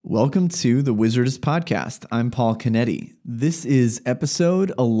Welcome to the Wizardist Podcast. I'm Paul Canetti. This is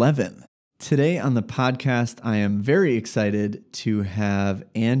episode 11. Today on the podcast, I am very excited to have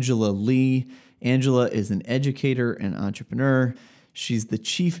Angela Lee. Angela is an educator and entrepreneur. She's the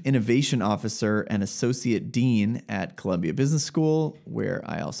Chief Innovation Officer and Associate Dean at Columbia Business School, where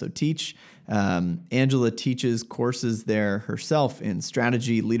I also teach. Angela teaches courses there herself in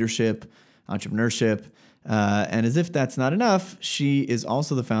strategy, leadership, entrepreneurship. And as if that's not enough, she is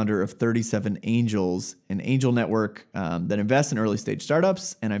also the founder of 37 Angels, an angel network that invests in early stage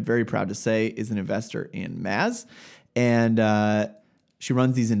startups. And I'm very proud to say is an investor in Maz. And she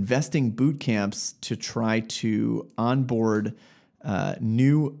runs these investing boot camps to try to onboard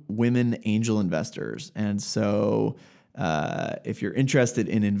new women angel investors. And so if you're interested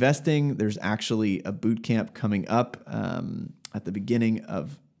in investing, there's actually a boot camp coming up at the beginning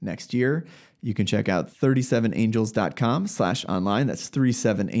of next year. You can check out 37angels.com/online. That's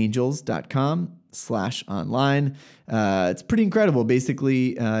 37angels.com/online. It's pretty incredible.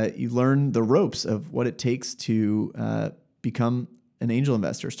 Basically, you learn the ropes of what it takes to become an angel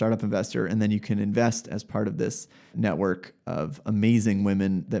investor, startup investor, and then you can invest as part of this network of amazing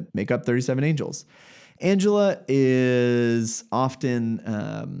women that make up 37 Angels. Angela is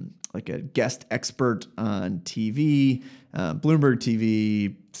often like a guest expert on TV, Bloomberg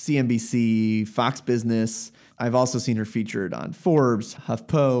TV, CNBC, Fox Business. I've also seen her featured on Forbes,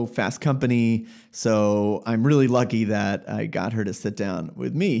 HuffPo, Fast Company. So I'm really lucky that I got her to sit down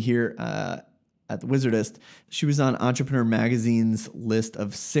with me here at the Wizardist. She was on Entrepreneur Magazine's list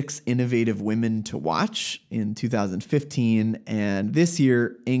of 6 innovative women to watch in 2015. And this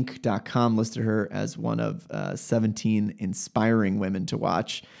year, Inc.com listed her as one of 17 inspiring women to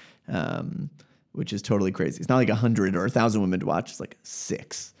watch, which is totally crazy. It's not like 100 or 1,000 women to watch. It's like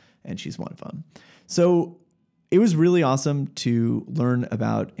 6, and she's one of them. So it was really awesome to learn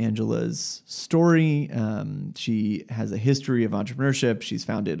about Angela's story. She has a history of entrepreneurship. She's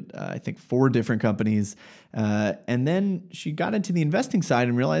founded, I think, 4 different companies. And then she got into the investing side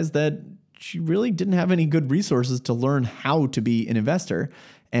and realized that she really didn't have any good resources to learn how to be an investor.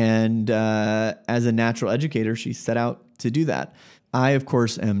 And as a natural educator, she set out to do that. I, of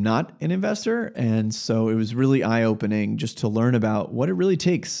course, am not an investor, and so it was really eye-opening just to learn about what it really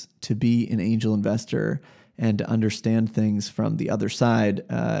takes to be an angel investor and to understand things from the other side,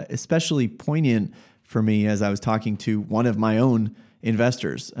 especially poignant for me as I was talking to one of my own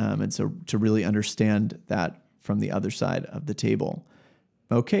investors, and so to really understand that from the other side of the table.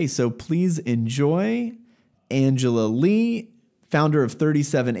 Okay, so please enjoy Angela Lee, founder of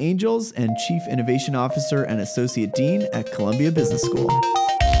 37 Angels and Chief Innovation Officer and Associate Dean at Columbia Business School.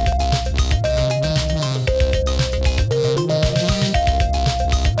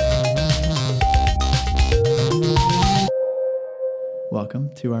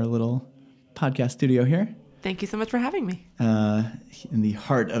 Welcome to our little podcast studio here. Thank you so much for having me. In the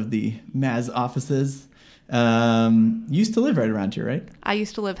heart of the Maz offices. You used to live right around here, right? I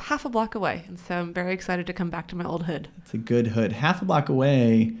used to live half a block away, and so I'm very excited to come back to my old hood. It's a good hood. Half a block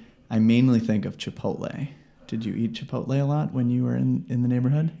away, I mainly think of Chipotle. Did you eat Chipotle a lot when you were in the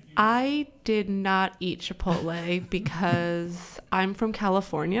neighborhood? I did not eat Chipotle because I'm from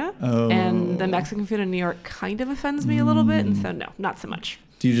California, and the Mexican food in New York kind of offends me a little bit, and so no, not so much.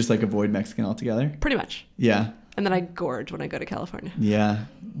 Do you just like avoid Mexican altogether? Pretty much. Yeah. And then I gorge when I go to California. Yeah,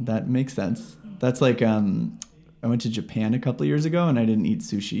 that makes sense. That's like, I went to Japan a couple of years ago and I didn't eat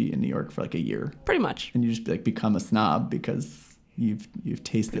sushi in New York for like a year. Pretty much. And you just like become a snob because you've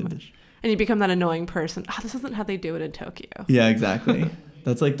tasted. And you become that annoying person. Oh, this isn't how they do it in Tokyo. Yeah, exactly.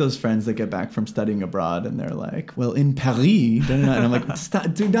 That's like those friends that get back from studying abroad and they're like, well, in Paris. And I'm like,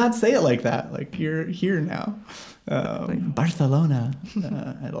 stop, do not say it like that. Like, you're here now. Barcelona.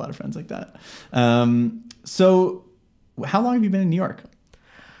 I had a lot of friends like that. So how long have you been in New York?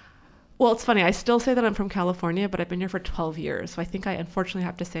 Well, it's funny. I still say that I'm from California, but I've been here for 12 years. So I think I unfortunately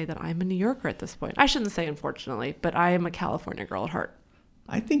have to say that I'm a New Yorker at this point. I shouldn't say unfortunately, but I am a California girl at heart.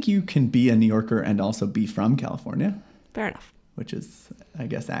 I think you can be a New Yorker and also be from California. Fair enough. Which is, I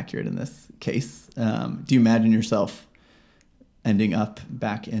guess, accurate in this case. Do you imagine yourself ending up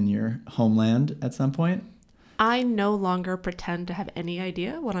back in your homeland at some point? I no longer pretend to have any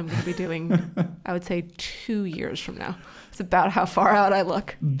idea what I'm going to be doing, I would say 2 years from now. It's about how far out I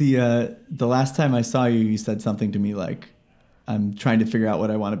look. The last time I saw you, you said something to me like, I'm trying to figure out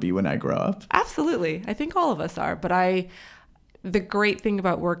what I want to be when I grow up. Absolutely. I think all of us are. But the great thing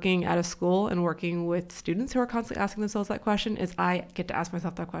about working at a school and working with students who are constantly asking themselves that question is I get to ask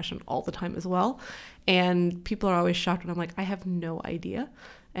myself that question all the time as well. And people are always shocked when I'm like, I have no idea.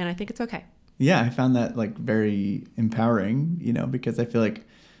 And I think it's okay. Yeah, I found that like very empowering, because I feel like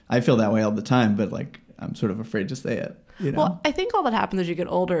I feel that way all the time, but like I'm sort of afraid to say it. You know? Well, I think all that happens as you get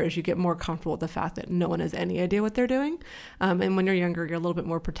older is you get more comfortable with the fact that no one has any idea what they're doing. And when you're younger, you're a little bit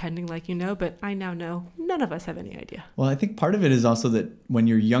more pretending like you know, but I now know none of us have any idea. Well, I think part of it is also that when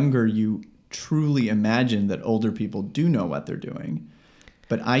you're younger, you truly imagine that older people do know what they're doing.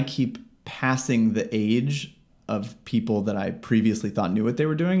 But I keep passing the age of people that I previously thought knew what they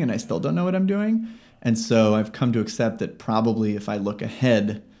were doing, and I still don't know what I'm doing. And so I've come to accept that probably if I look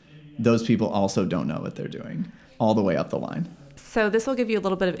ahead, those people also don't know what they're doing all the way up the line. So this will give you a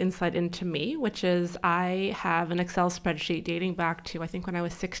little bit of insight into me, which is I have an Excel spreadsheet dating back to, I think, when I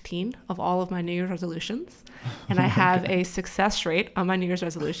was 16 of all of my New Year's resolutions. And I have a success rate on my New Year's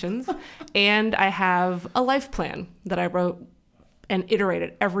resolutions. And I have a life plan that I wrote and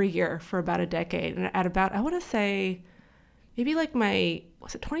iterated every year for about a decade. And at about, I want to say, maybe like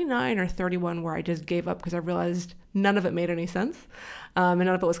was it 29 or 31 where I just gave up because I realized none of it made any sense. And none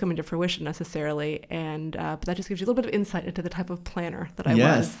of it was coming to fruition necessarily. And but that just gives you a little bit of insight into the type of planner that I was.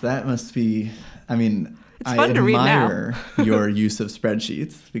 Yes, that must be, I mean, it's fun to read now. I admire your use of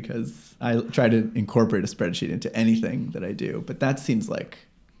spreadsheets because I try to incorporate a spreadsheet into anything that I do. But that seems like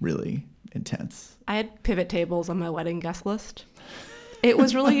really intense. I had pivot tables on my wedding guest list. It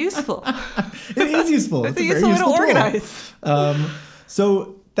was really useful. It is useful. It's a useful way to organize.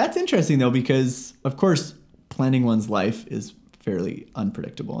 So that's interesting, though, because, of course, planning one's life is fairly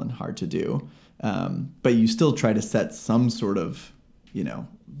unpredictable and hard to do. But you still try to set some sort of,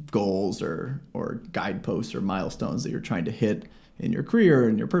 goals or guideposts or milestones that you're trying to hit in your career,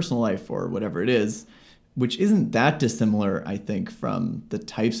 in your personal life, or whatever it is, which isn't that dissimilar, I think, from the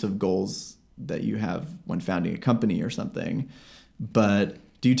types of goals that you have when founding a company or something. But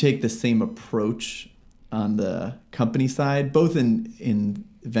do you take the same approach on the company side, both in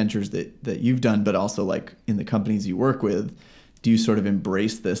ventures that you've done, but also like in the companies you work with? Do you sort of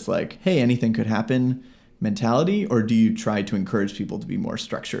embrace this like, hey, anything could happen mentality, or do you try to encourage people to be more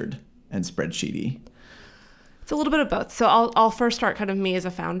structured and spreadsheety? It's a little bit of both. So I'll first start kind of me as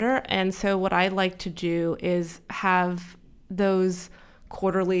a founder. And so what I like to do is have those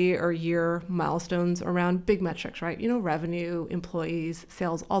quarterly or year milestones around big metrics, right? Revenue, employees,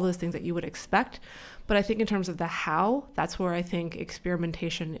 sales, all those things that you would expect. But I think in terms of the how, that's where I think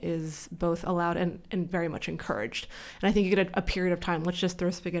experimentation is both allowed and very much encouraged. And I think you get a period of time, let's just throw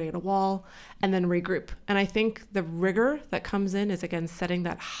spaghetti at a wall and then regroup. And I think the rigor that comes in is, again, setting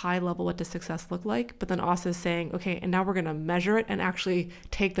that high level, what does success look like, but then also saying, okay, and now we're going to measure it and actually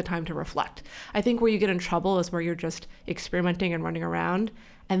take the time to reflect. I think where you get in trouble is where you're just experimenting and running around,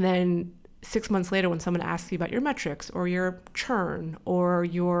 and then 6 months later, when someone asks you about your metrics or your churn or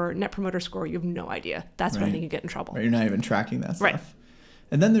your net promoter score, you have no idea. That's when I think you get in trouble. Right, you're not even tracking that stuff. Right.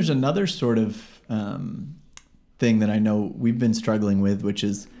 And then there's another sort of thing that I know we've been struggling with, which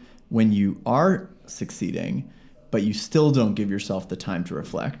is when you are succeeding, but you still don't give yourself the time to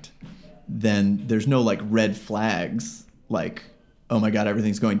reflect, then there's no like red flags like, oh my God,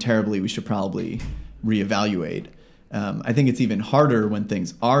 everything's going terribly, we should probably reevaluate. I think it's even harder when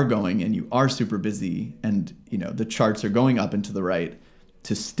things are going and you are super busy and the charts are going up and to the right,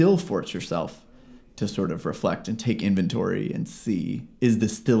 to still force yourself to sort of reflect and take inventory and see, is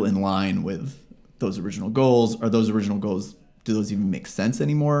this still in line with those original goals? Are those original goals, do those even make sense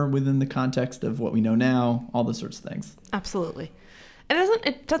anymore within the context of what we know now? All those sorts of things. Absolutely. And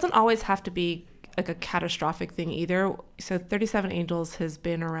it doesn't always have to be like a catastrophic thing either. So 37 Angels has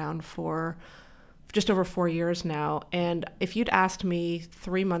been around for just over 4 years now. And if you'd asked me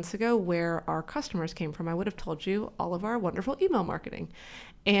 3 months ago where our customers came from, I would have told you all of our wonderful email marketing.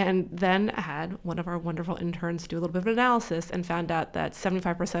 And then I had one of our wonderful interns do a little bit of an analysis and found out that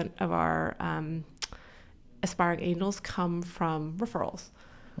 75% of our aspiring angels come from referrals.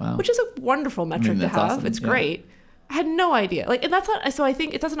 Wow. Which is a wonderful metric to have. Awesome. It's great. I had no idea. And that's not, so I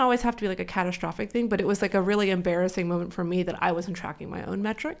think it doesn't always have to be like a catastrophic thing, but it was like a really embarrassing moment for me that I wasn't tracking my own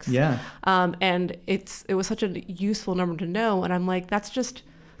metrics. Yeah. And it was such a useful number to know. And I'm like,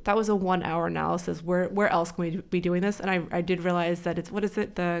 that was a 1 hour analysis. Where else can we be doing this? And I did realize that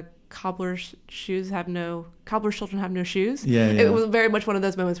the cobbler's children have no shoes. Yeah. It was very much one of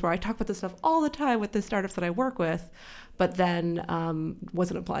those moments where I talk about this stuff all the time with the startups that I work with, but then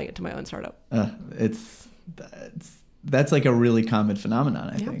wasn't applying it to my own startup. That's like a really common phenomenon,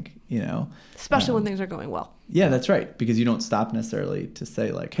 I think, Especially when things are going well. Yeah, that's right. Because you don't stop necessarily to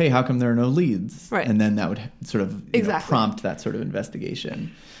say like, hey, how come there are no leads? Right. And then that would sort of prompt that sort of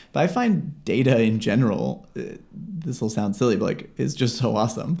investigation. But I find data in general, this will sound silly, but like, is just so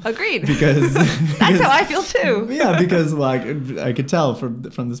awesome. Agreed. Because that's how I feel too. Yeah, because I could tell from the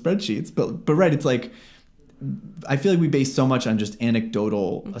spreadsheets, but right, it's like I feel like we base so much on just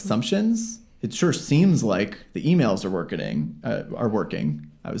anecdotal assumptions. It sure seems like the emails are working.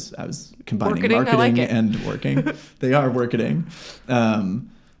 I was combining marketing and working. They are working.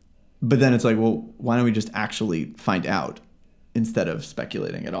 But then it's like, well, why don't we just actually find out instead of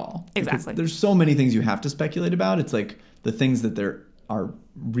speculating at all? Exactly. Because there's so many things you have to speculate about. It's like the things that there are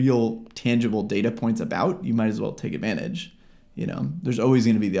real tangible data points about, you might as well take advantage. There's always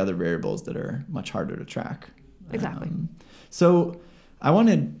going to be the other variables that are much harder to track. Exactly. So I want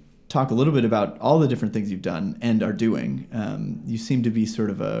to talk a little bit about all the different things you've done and are doing. You seem to be sort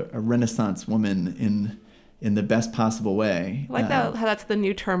of a Renaissance woman in the best possible way. I like that how that's the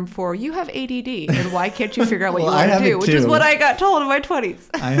new term for you have ADD and why can't you figure out what well, you want to do, which is what I got told in my 20s.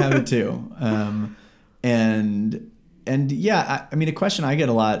 I have it too. And yeah, I mean, a question I get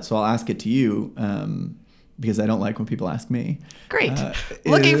a lot, so I'll ask it to you because I don't like when people ask me. Great.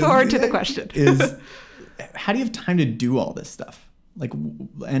 Looking forward to the question. Is how do you have time to do all this stuff? Like,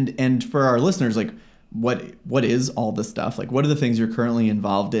 and for our listeners, like, what is all this stuff? Like, what are the things you're currently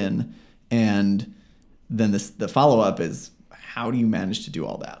involved in? And then the follow-up is, how do you manage to do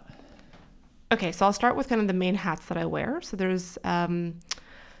all that? Okay, so I'll start with kind of the main hats that I wear. So there's,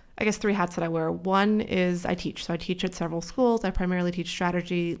 I guess, 3 hats that I wear. One is I teach. So I teach at several schools. I primarily teach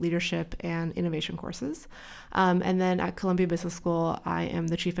strategy, leadership, and innovation courses. And then at Columbia Business School, I am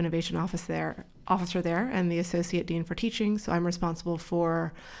the Chief Innovation Officer there and the Associate Dean for Teaching. So I'm responsible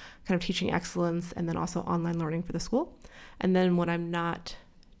for kind of teaching excellence and then also online learning for the school. And then when I'm not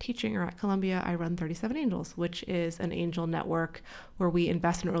teaching or at Columbia, I run 37 Angels, which is an angel network where we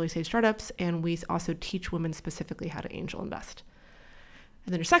invest in early stage startups, and we also teach women specifically how to angel invest.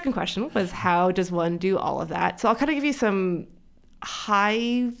 And then your second question was, how does one do all of that? So I'll kind of give you some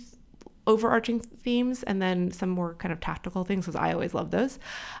high overarching themes and then some more kind of tactical things, because I always love those.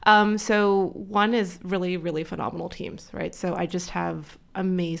 So one is really, really phenomenal teams, right? So I just have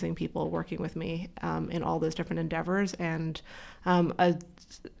amazing people working with me in all those different endeavors. And a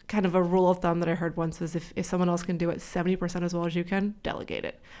kind of a rule of thumb that I heard once was if someone else can do it 70% as well as you can, delegate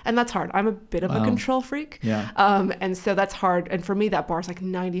it. And that's hard. I'm a bit of a control freak. Yeah. And so that's hard. And for me, that bar is like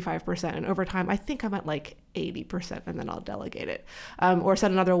 95%. And over time, I think I'm at like 80%, and then I'll delegate it. Or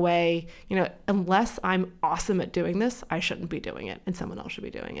said another way, unless I'm awesome at doing this, I shouldn't be doing it, and someone else should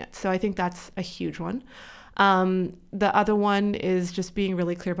be doing it. So I think that's a huge one. The other one is just being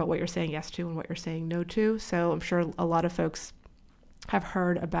really clear about what you're saying yes to and what you're saying no to. So I'm sure a lot of folks have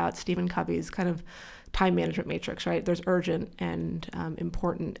heard about Stephen Covey's kind of time management matrix, right? There's urgent and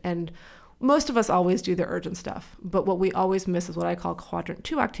important. And most of us always do the urgent stuff. But what we always miss is what I call quadrant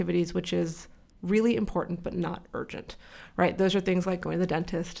 2 activities, which is really important but not urgent, right? Those are things like going to the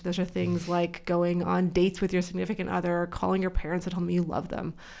dentist. Those are things like going on dates with your significant other, calling your parents and telling them you love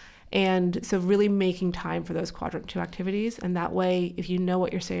them. And so really making time for those quadrant 2 activities. And that way, if you know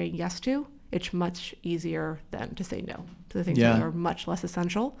what you're saying yes to, it's much easier then to say no to the things that are much less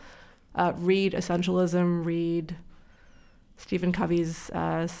essential. Read Essentialism, read Stephen Covey's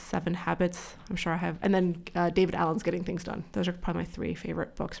 7 Habits. I'm sure I have. And then David Allen's Getting Things Done. Those are probably my 3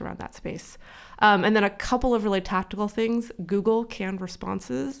 favorite books around that space. And then a couple of really tactical things. Google canned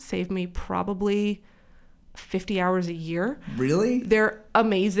responses save me probably 50 hours a year. Really? They're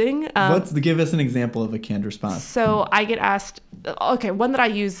amazing. Give us an example of a canned response. So I get asked, one that I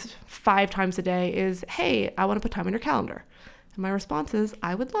use 5 times a day is, hey, I want to put time on your calendar. And my response is,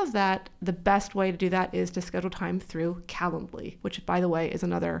 I would love that. The best way to do that is to schedule time through Calendly, which, by the way, is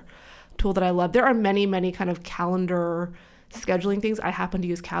another tool that I love. There are many, many kind of calendar scheduling things. I happen to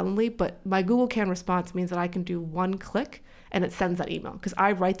use Calendly, but my Google Can response means that I can do one click and it sends that email, because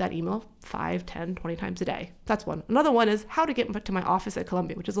I write that email 5, 10, 20 times a day. That's one. Another one is how to get to my office at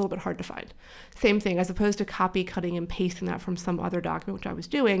Columbia, which is a little bit hard to find. Same thing, as opposed to copy, cutting, and pasting that from some other document, which I was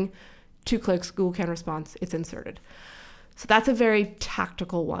doing, 2 clicks, Google Can response, it's inserted. So that's a very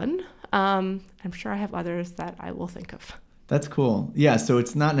tactical one. I'm sure I have others that I will think of. That's cool. Yeah, so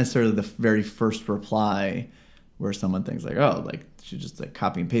it's not necessarily the very first reply where someone thinks like, oh, like, should just like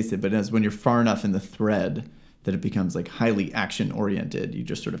copy and paste it. But as when you're far enough in the thread that it becomes like highly action oriented, you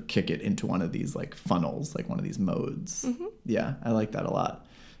just sort of kick it into one of these like funnels, like one of these modes. Mm-hmm. Yeah, I like that a lot.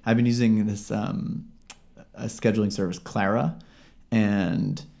 I've been using this a scheduling service, Clara,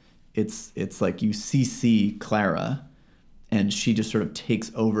 and it's like you CC Clara, and she just sort of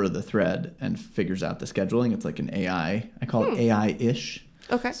takes over the thread and figures out the scheduling. It's like an AI. I call it AI-ish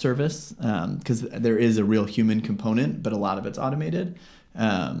service, because there is a real human component, but a lot of it's automated.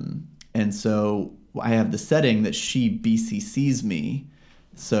 And so I have the setting that she BCCs me.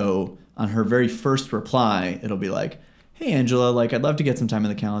 So on her very first reply, it'll be like, hey, Angela, like, I'd love to get some time in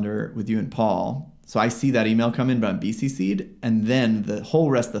the calendar with you and Paul. So I see that email come in, but I'm BCC'd, and then the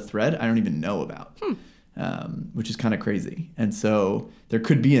whole rest of the thread I don't even know about, which is kind of crazy. And so there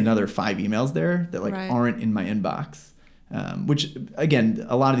could be another 5 emails there that like aren't in my inbox. Which again,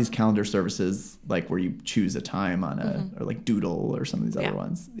 a lot of these calendar services, like where you choose a time on or like Doodle or some of these other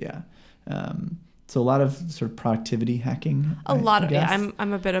ones. Yeah. So a lot of sort of productivity hacking.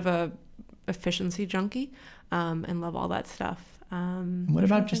 I'm a bit of a efficiency junkie, and love all that stuff. What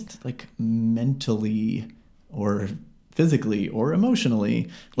about just like mentally or physically or emotionally?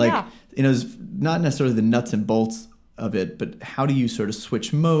 Like, it's not necessarily the nuts and bolts of it, but how do you sort of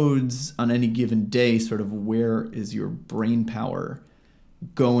switch modes on any given day? Sort of where is your brain power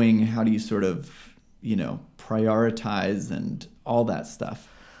going? How do you sort of, prioritize and all that stuff?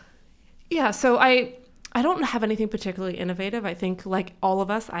 Yeah, so I don't have anything particularly innovative. I think like all of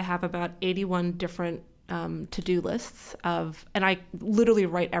us, I have about 81 different to-do lists and I literally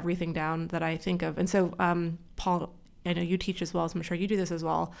write everything down that I think of. And so, Paul, I know you teach as well, so I'm sure you do this as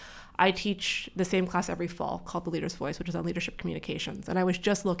well. I teach the same class every fall called The Leader's Voice, which is on leadership communications. And I was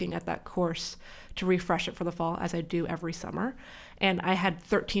just looking at that course to refresh it for the fall, as I do every summer. And I had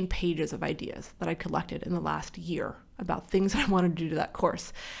 13 pages of ideas that I collected in the last year about things that I wanted to do to that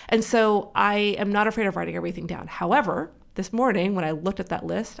course. And so I am not afraid of writing everything down. However, this morning when I looked at that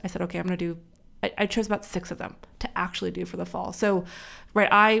list, I said, okay, I chose about 6 of them to actually do for the fall. So,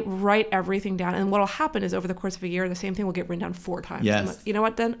 I write everything down. And what will happen is over the course of a year, the same thing will get written down 4 times. Yes. I'm like, you know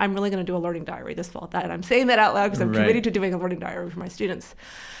what, then? I'm really going to do a learning diary this fall. And I'm saying that out loud because I'm committed to doing a learning diary for my students.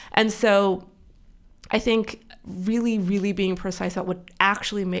 And so I think really, really being precise about what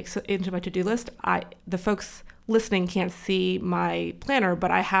actually makes it into my to-do list. The folks listening can't see my planner,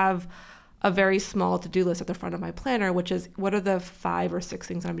 but I have a very small to-do list at the front of my planner, which is what are the 5 or 6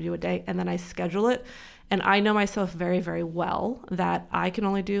 things I'm gonna do a day, and then I schedule it. And I know myself very, very well that I can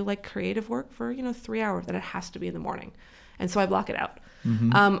only do like creative work for 3 hours, and it has to be in the morning, and so I block it out.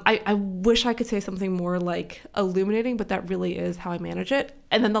 I wish I could say something more like illuminating, but that really is how I manage it.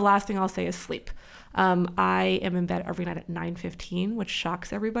 And then the last thing I'll say is sleep. I am in bed every night at 9:15, which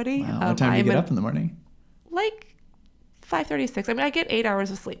shocks everybody. Wow. What time do you get up in the morning? Like 5:36. I mean, I get 8 hours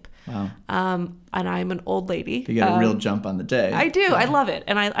of sleep. Wow. And I'm an old lady. You get a real jump on the day. I do. Yeah. I love it.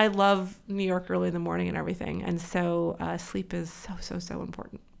 And I love New York early in the morning and everything. And so sleep is so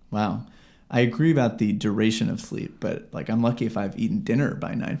important. Wow. I agree about the duration of sleep, but like I'm lucky if I've eaten dinner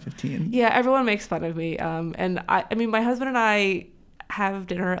by 9:15. Yeah, everyone makes fun of me. And I mean, my husband and I have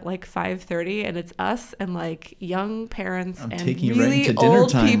dinner at like 5:30, and it's us and like young parents and really right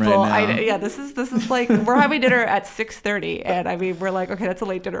old people. Right now. This is like we're having dinner at 6:30, and I mean we're like, okay, that's a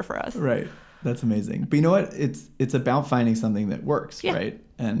late dinner for us. Right, that's amazing. But you know what? It's about finding something that works, right?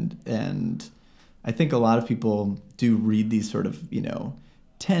 And I think a lot of people do read these sort of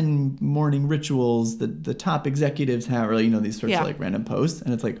 10 morning rituals that the top executives have, or these sorts of like random posts,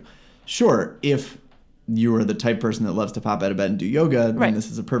 and it's like, sure, if you are the type person that loves to pop out of bed and do yoga, then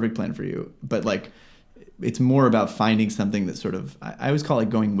this is a perfect plan for you. But like, it's more about finding something that sort of, I always call it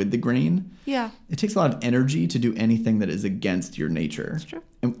going with the grain. Yeah. It takes a lot of energy to do anything that is against your nature. That's true.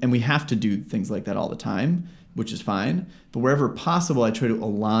 And we have to do things like that all the time, which is fine. But wherever possible, I try to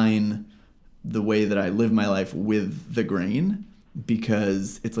align the way that I live my life with the grain,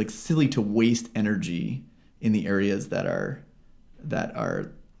 because it's like silly to waste energy in the areas that are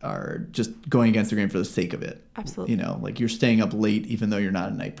just going against the grain for the sake of it. Absolutely. Like you're staying up late even though you're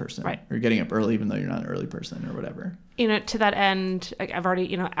not a night person. Right. Or getting up early even though you're not an early person or whatever. To that end, I've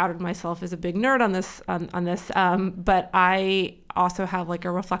already, outed myself as a big nerd on this, but I also have like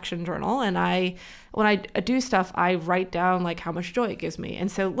a reflection journal, and when I do stuff, I write down like how much joy it gives me. And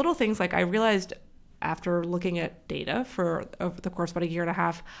so little things like I realized after looking at data for over the course of about a year and a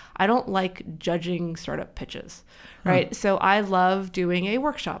half, I don't like judging startup pitches, right? So I love doing a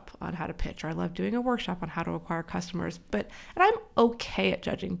workshop on how to pitch, or I love doing a workshop on how to acquire customers, and I'm okay at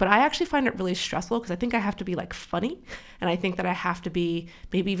judging, but I actually find it really stressful because I think I have to be like funny, and I think that I have to be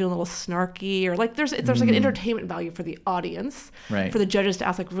maybe even a little snarky, or like there's like an entertainment value for the audience, for the judges to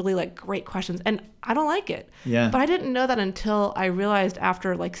ask like really like great questions, and I don't like it. Yeah. But I didn't know that until I realized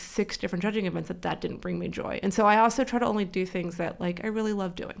after like 6 different judging events that didn't bring me joy. And so I also try to only do things that like I really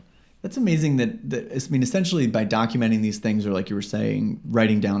love doing. That's amazing that essentially by documenting these things, or like you were saying,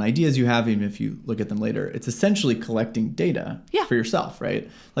 writing down ideas you have, even if you look at them later, it's essentially collecting data for yourself, right?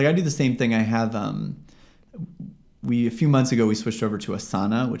 Like I do the same thing. I have, a few months ago, we switched over to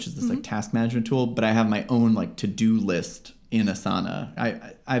Asana, which is this like task management tool, but I have my own like to-do list in Asana.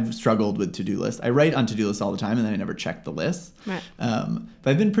 I've struggled with to-do lists. I write on to-do lists all the time, and then I never check the list. Right. But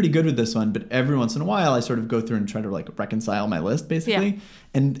I've been pretty good with this one, but every once in a while I sort of go through and try to like reconcile my list basically. Yeah.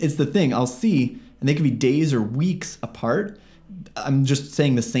 And it's the thing, I'll see, and they could be days or weeks apart. I'm just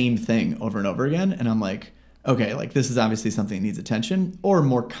saying the same thing over and over again. And I'm like, okay, like this is obviously something that needs attention. Or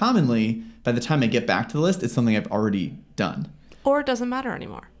more commonly, by the time I get back to the list, it's something I've already done. Or it doesn't matter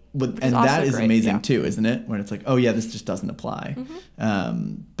anymore. And that is amazing too, isn't it? When it's like, oh yeah, this just doesn't apply.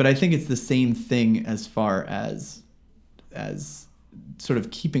 But I think it's the same thing as far as sort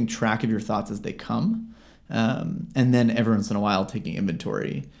of keeping track of your thoughts as they come. And then every once in a while taking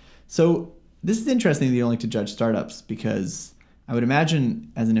inventory. So this is interesting that you don't like to judge startups, because I would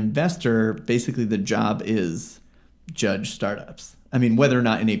imagine as an investor, basically the job is judge startups. I mean, whether or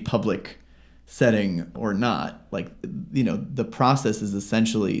not in a public setting or not, like, you know, the process is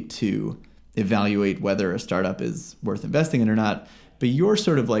essentially to evaluate whether a startup is worth investing in or not. But you're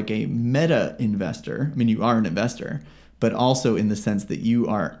sort of like a meta investor. I mean, you are an investor, but also in the sense that you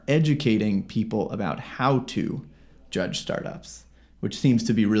are educating people about how to judge startups, which seems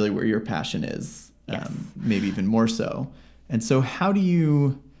to be really where your passion is, yes. Maybe even more so. And so how do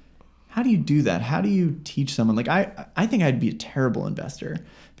you do that? How do you teach someone? Like, I think I'd be a terrible investor,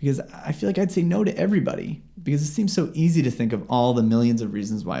 because I feel like I'd say no to everybody, because it seems so easy to think of all the millions of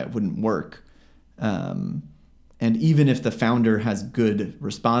reasons why it wouldn't work. And even if the founder has good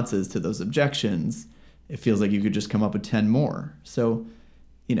responses to those objections, it feels like you could just come up with 10 more. So,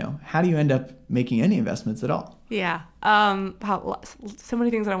 you know, how do you end up making any investments at all? Yeah. So many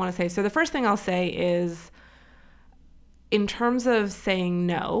things that I want to say. So the first thing I'll say is, in terms of saying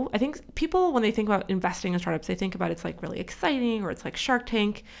no, I think people, when they think about investing in startups, they think about it's like really exciting, or it's like Shark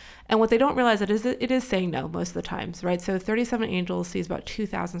Tank. And what they don't realize it is saying no most of the times, right? So 37 Angels sees about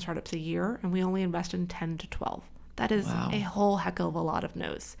 2,000 startups a year, and we only invest in 10 to 12. That is a whole heck of a lot of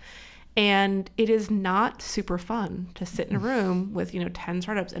no's. And it is not super fun to sit in a room with, 10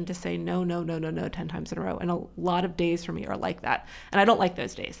 startups and to say no, 10 times in a row. And a lot of days for me are like that. And I don't like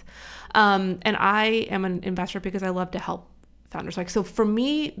those days. And I am an investor because I love to help founders. So for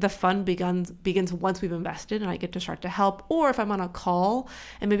me, the fun begins once we've invested and I get to start to help. Or if I'm on a call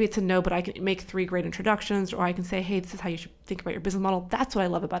and maybe it's a no, but I can make 3 great introductions, or I can say, hey, this is how you should think about your business model. That's what I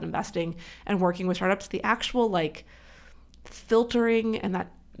love about investing and working with startups. The actual filtering and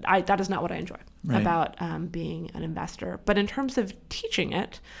that is not what I enjoy about being an investor. But in terms of teaching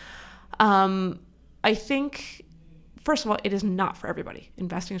it, I think, first of all, it is not for everybody.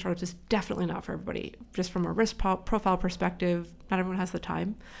 Investing in startups is definitely not for everybody. Just from a risk profile perspective, not everyone has the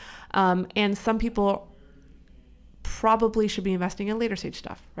time. And some people probably should be investing in later stage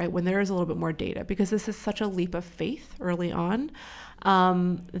stuff, right? When there is a little bit more data, because this is such a leap of faith early on,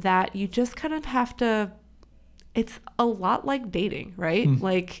 that you just kind of have to. It's a lot like dating, right?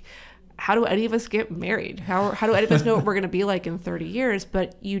 Like, how do any of us get married? How do any of us know what we're going to be like in 30 years?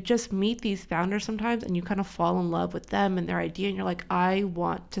 But you just meet these founders sometimes and you kind of fall in love with them and their idea. And you're like, I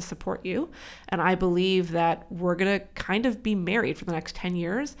want to support you. And I believe that we're going to kind of be married for the next 10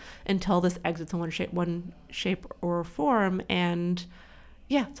 years until this exits in one shape or form. And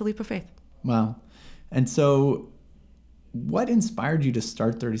yeah, it's a leap of faith. Wow. And so what inspired you to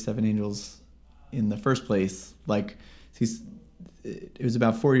start 37 Angels in the first place? It was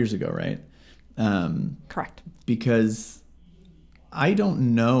about 4 years ago, right? Correct. Because I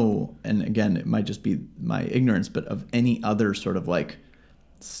don't know, and again, it might just be my ignorance, but of any other sort of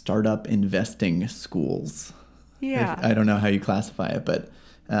startup investing schools. Yeah. I don't know how you classify it, but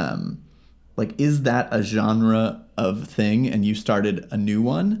is that a genre of thing and you started a new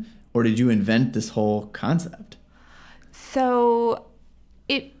one, or did you invent this whole concept? So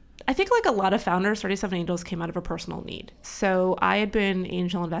I think like a lot of founders, 37 Angels came out of a personal need. So I had been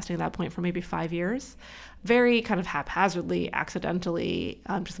angel investing at that point for maybe 5 years, very kind of haphazardly, accidentally,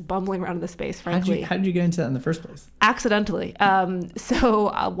 just bumbling around in the space, frankly. How did you get into that in the first place? Accidentally.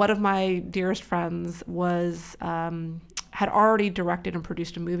 So one of my dearest friends had already directed and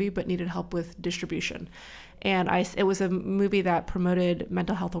produced a movie, but needed help with distribution. And it was a movie that promoted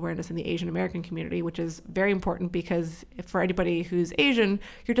mental health awareness in the Asian American community, which is very important because for anybody who's Asian,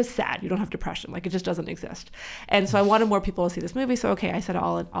 you're just sad. You don't have depression. It just doesn't exist. And so I wanted more people to see this movie. So, okay, I said,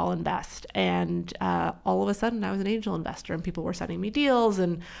 I'll invest. And all of a sudden I was an angel investor and people were sending me deals,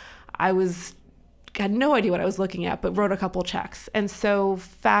 and I had no idea what I was looking at, but wrote a couple checks. And so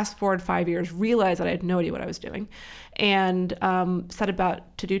fast forward 5 years, realized that I had no idea what I was doing, and set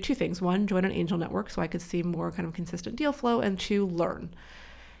about to do 2 things. 1, join an angel network so I could see more kind of consistent deal flow, and 2, learn.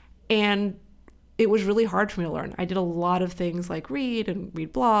 And it was really hard for me to learn. I did a lot of things like read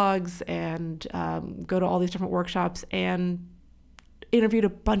blogs and go to all these different workshops and interviewed a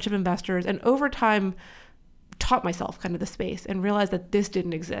bunch of investors. And over time, taught myself kind of the space and realized that this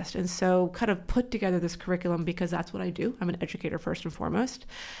didn't exist. And so kind of put together this curriculum because that's what I do. I'm an educator first and foremost.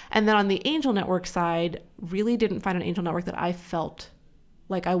 And then on the angel network side, really didn't find an angel network that I felt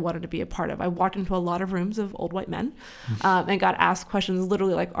like I wanted to be a part of. I walked into a lot of rooms of old white men and got asked questions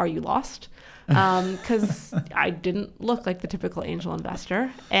literally like, are you lost? Because I didn't look like the typical angel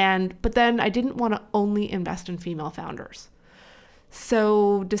investor. But then I didn't want to only invest in female founders.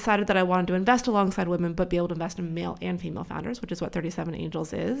 So decided that I wanted to invest alongside women, but be able to invest in male and female founders, which is what 37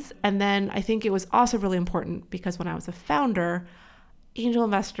 Angels is. And then I think it was also really important because when I was a founder, angel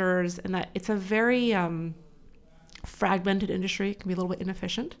investors, and that it's a very fragmented industry, it can be a little bit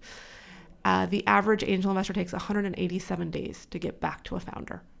inefficient. The average angel investor takes 187 days to get back to a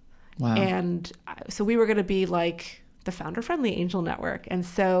founder. Wow. And so we were going to be like the founder-friendly angel network. And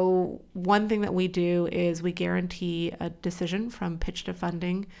so one thing that we do is we guarantee a decision from pitch to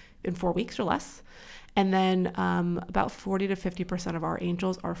funding in 4 weeks or less. And then about 40 to 50% of our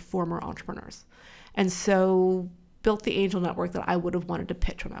angels are former entrepreneurs. And so built the angel network that I would have wanted to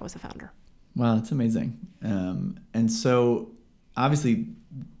pitch when I was a founder. Wow, that's amazing. And so obviously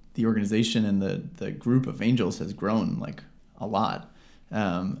the organization and the group of angels has grown like a lot.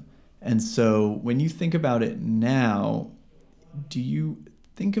 And so when you think about it now, do you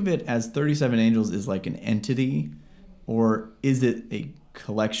think of it as 37 Angels is like an entity, or is it a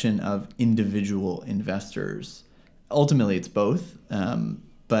collection of individual investors? Ultimately, it's both.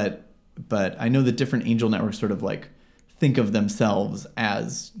 But I know that different angel networks sort of like think of themselves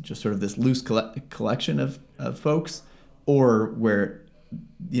as just sort of this loose collection of folks, or where,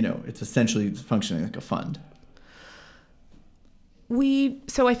 it's essentially functioning like a fund.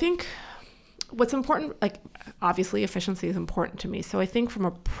 So I think what's important, like obviously efficiency is important to me. So I think from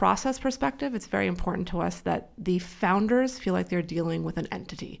a process perspective, it's very important to us that the founders feel like they're dealing with an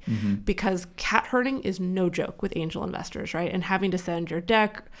entity, because cat herding is no joke with angel investors, right? And having to send your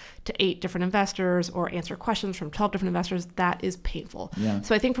deck to 8 different investors or answer questions from 12 different investors, that is painful. Yeah.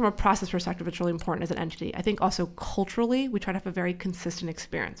 So I think from a process perspective, it's really important as an entity. I think also culturally, we try to have a very consistent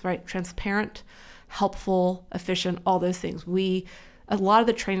experience, right? Transparent, helpful, efficient, all those things. A lot of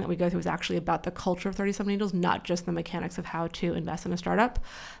the training that we go through is actually about the culture of 37 Angels, not just the mechanics of how to invest in a startup.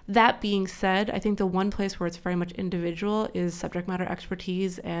 That being said, I think the one place where it's very much individual is subject matter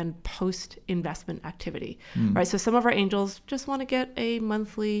expertise and post-investment activity, right? So some of our angels just want to get a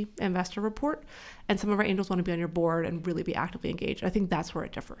monthly investor report, and some of our angels want to be on your board and really be actively engaged. I think that's where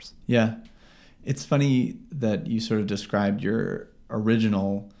it differs. Yeah. It's funny that you sort of described your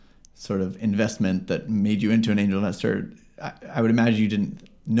original sort of investment that made you into an angel investor. I would imagine you didn't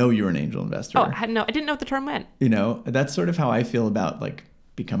know you were an angel investor. Oh, I didn't know what the term meant. That's sort of how I feel about like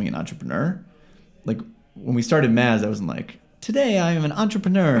becoming an entrepreneur. Like when we started Maz, I wasn't like, today I am an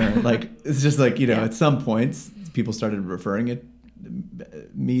entrepreneur. Like, it's just like, at some points people started referring to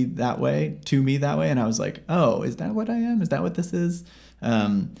me that way. And I was like, oh, is that what I am? Is that what this is?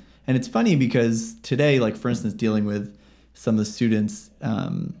 And it's funny because today, like for instance, dealing with some of the students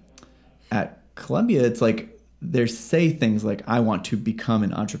at Columbia, it's like, they say things like, I want to become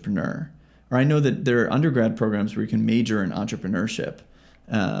an entrepreneur. Or I know that there are undergrad programs where you can major in entrepreneurship.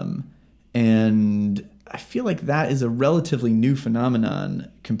 And I feel like that is a relatively new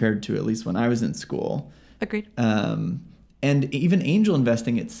phenomenon compared to at least when I was in school. Agreed. And even angel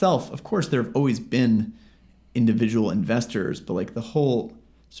investing itself, of course, there have always been individual investors, but like the whole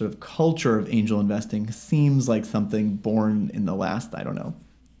sort of culture of angel investing seems like something born in the last,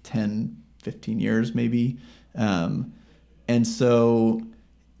 10, 15 years maybe. And so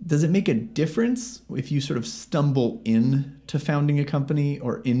does it make a difference if you sort of stumble into founding a company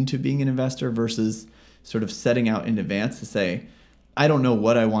or into being an investor versus sort of setting out in advance to say, I don't know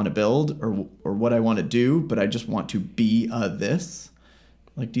what I want to build or what I want to do, but I just want to be this?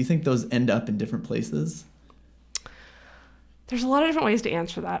 Like, do you think those end up in different places? There's a lot of different ways to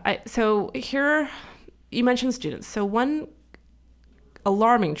answer that. So here, you mentioned students. So one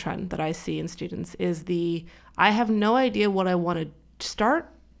alarming trend that I see in students is I have no idea what I want to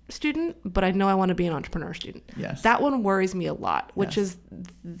start student, but I know I want to be an entrepreneur student. Yes. That one worries me a lot, which is,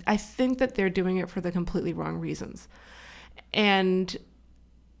 I think that they're doing it for the completely wrong reasons. And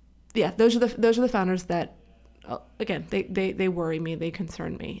yeah, those are the founders that, again, they worry me, they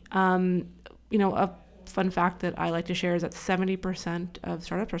concern me. A fun fact that I like to share is that 70% of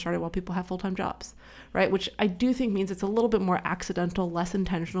startups are started while people have full-time jobs, right? Which I do think means it's a little bit more accidental, less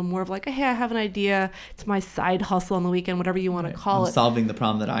intentional, more of like, hey, I have an idea. It's my side hustle on the weekend, whatever you want to call it. Solving the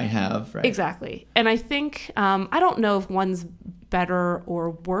problem that I have, right? Exactly. And I think, I don't know if one's better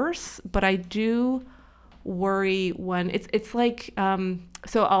or worse, but I do worry when it's like,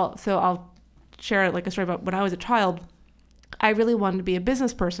 so I'll share like a story about when I was a child. I really wanted to be a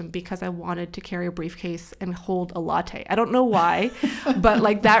business person because I wanted to carry a briefcase and hold a latte. I don't know why, but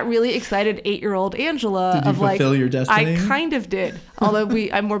like that really excited 8-year-old Angela. Did you fulfill your destiny? I kind of did, although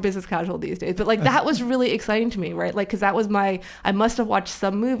I'm more business casual these days. But like that was really exciting to me, right? Like because that was I must have watched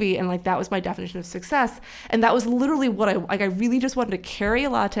some movie and like that was my definition of success, and that was literally what I really just wanted to carry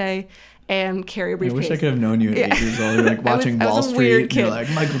a latte and carry a briefcase. I wish I could have known you at 8 years old. You're like watching Wall Street. And you're like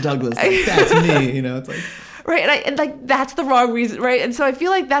Michael Douglas. Like, that's me. You know, it's like. Right, and like that's the wrong reason, right? And so I feel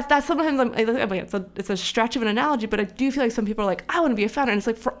like that's sometimes it's a stretch of an analogy, but I do feel like some people are like, I want to be a founder, and it's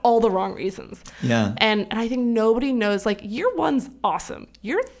like for all the wrong reasons. Yeah. And I think nobody knows, like, year 1's awesome.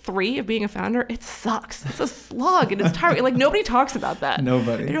 Year 3 of being a founder, it sucks. It's a slug and it's tiring. Like nobody talks about that.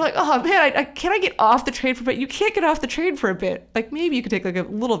 Nobody. And you're like, oh man, can I get off the train for a bit? You can't get off the train for a bit. Like maybe you could take like a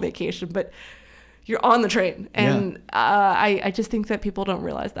little vacation, but you're on the train, and I just think that people don't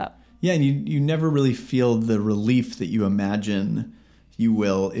realize that. Yeah, and you never really feel the relief that you imagine you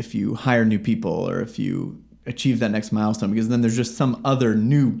will if you hire new people or if you achieve that next milestone, because then there's just some other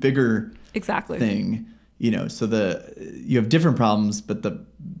new, bigger thing, you know. So you have different problems, but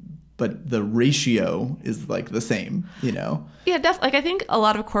the ratio is like the same, you know. Yeah, definitely. Like I think a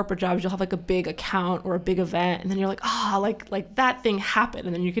lot of corporate jobs, you'll have like a big account or a big event, and then you're like, like that thing happened,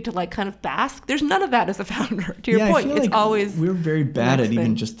 and then you get to like kind of bask. There's none of that as a founder. To your point, it's like always we're very bad at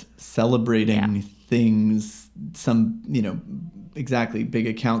even just celebrating things. Some, you know, exactly big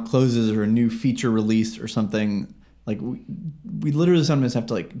account closes or a new feature release or something. Like we literally sometimes have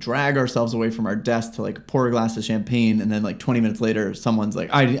to like drag ourselves away from our desk to like pour a glass of champagne, and then like 20 minutes later, someone's like,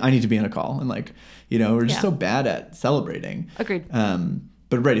 I need to be on a call, and like, you know, we're just so bad at celebrating. Agreed.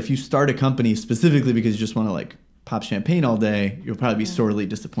 But right, if you start a company specifically because you just want to like pop champagne all day, you'll probably be sorely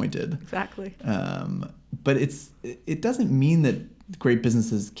disappointed. Exactly. But it doesn't mean that great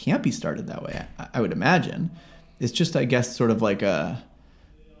businesses can't be started that way. I would imagine. It's just, I guess, sort of like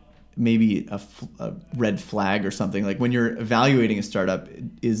maybe a red flag or something. Like when you're evaluating a startup,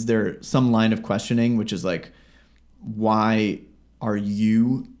 is there some line of questioning which is like, why are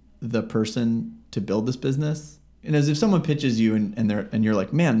you the person to build this business? And as if someone pitches you and you're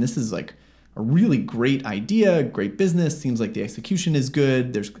like, man, this is like a really great idea, great business, seems like the execution is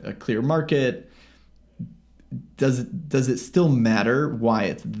good, there's a clear market. Does it still matter why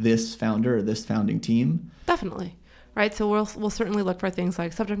it's this founder or this founding team? Definitely. Right. So we'll certainly look for things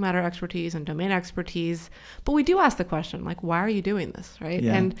like subject matter expertise and domain expertise, but we do ask the question, like, why are you doing this? Right.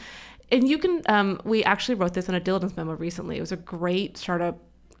 Yeah. And you can, we actually wrote this in a diligence memo recently. It was a great startup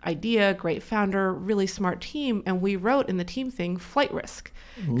idea, great founder, really smart team. And we wrote in the team thing, flight risk,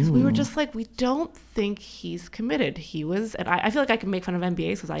 because we were just like, we don't think he's committed. He was, and I feel like I can make fun of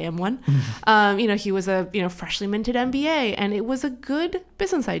MBAs because I am one. You know, he was a, freshly minted MBA, and it was a good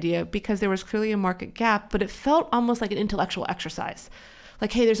business idea because there was clearly a market gap, but it felt almost like an intellectual exercise.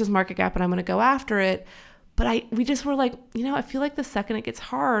 Like, hey, there's this market gap and I'm going to go after it. But we just were like, I feel like the second it gets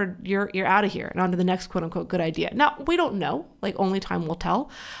hard, you're out of here and on to the next quote unquote good idea. Now, we don't know, like only time will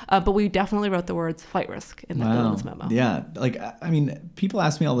tell, but we definitely wrote the words flight risk in the diligence memo. Yeah. Like, I mean, people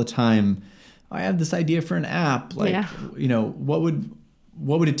ask me all the time, I have this idea for an app. Like, what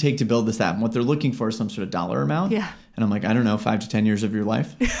would it take to build this app? And what they're looking for is some sort of dollar amount. Yeah. And I'm like, I don't know, 5 to 10 years of your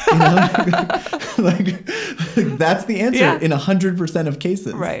life. Like that's the answer in 100% of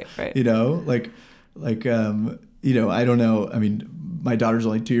cases. Right. I don't know. I mean, my daughter's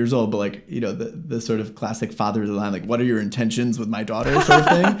only 2 years old, but like, the sort of classic father's line, like, what are your intentions with my daughter sort of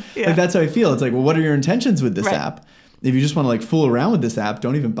thing? Like, that's how I feel. It's like, well, what are your intentions with this app? If you just want to like fool around with this app,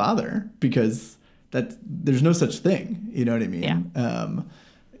 don't even bother, because there's no such thing. You know what I mean? Yeah.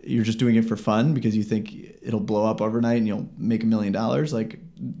 You're just doing it for fun because you think it'll blow up overnight and you'll make $1 million. Like,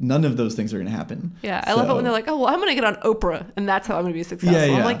 none of those things are going to happen. Yeah. I love it when they're like, oh, well, I'm going to get on Oprah and that's how I'm going to be successful.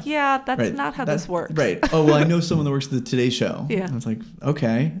 Yeah. I'm like, that's not how this works. Right. Oh, well, I know someone that works at the Today Show. Yeah. And it's like,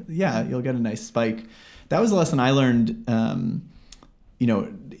 okay, yeah, you'll get a nice spike. That was the lesson I learned.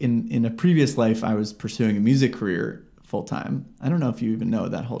 In a previous life, I was pursuing a music career full time. I don't know if you even know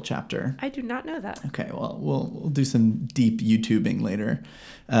that whole chapter. I do not know that. Okay, well, we'll do some deep YouTubing later.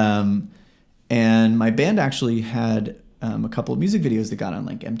 And my band actually had a couple of music videos that got on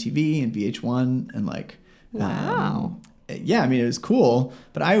like MTV and VH1 and like. Wow. Yeah, I mean, it was cool,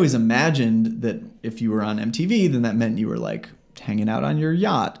 but I always imagined that if you were on MTV, then that meant you were like hanging out on your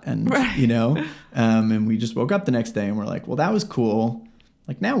yacht and, and we just woke up the next day and we're like, well, that was cool.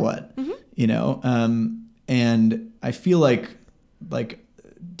 Like, now what? Mm-hmm. And I feel like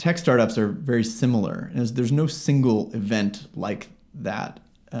tech startups are very similar. There's no single event like that,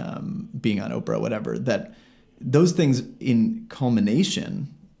 being on Oprah, whatever, that those things in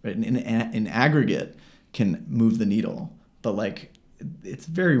culmination right? In aggregate can move the needle, but like it's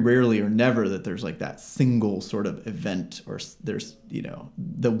very rarely or never that there's like that single sort of event, or there's, you know,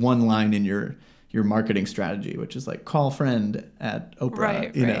 the one line in your marketing strategy, which is like call friend at Oprah,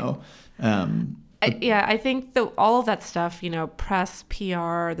 Right, you right. know? I think all of that stuff, you know, press,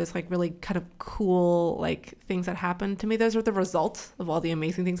 PR, those like really kind of cool like things that happen to me, those are the results of all the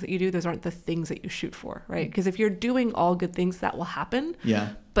amazing things that you do. Those aren't the things that you shoot for, right? Because if you're doing all good things, that will happen. Yeah.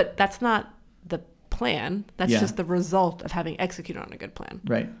 But that's not the plan. That's Yeah. just the result of having executed on a good plan.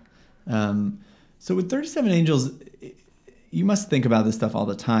 Right. So with 37 Angels, you must think about this stuff all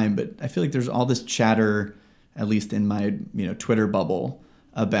the time, but I feel like there's all this chatter, at least in my, you know, Twitter bubble,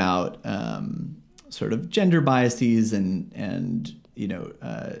 about sort of gender biases and you know,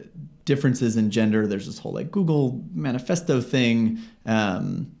 differences in gender. There's this whole like Google manifesto thing,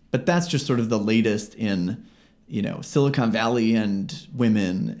 but that's just sort of the latest in, you know, Silicon Valley and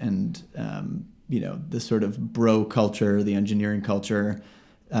women and you know, the sort of bro culture, the engineering culture.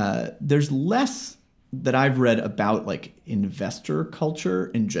 There's less that I've read about like investor culture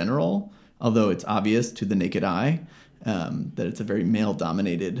in general, although it's obvious to the naked eye that it's a very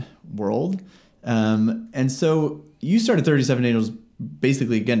male-dominated world. And so you started 37 Angels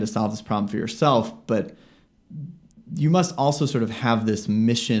basically, again, to solve this problem for yourself, but you must also sort of have this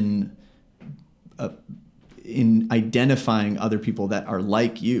mission in identifying other people that are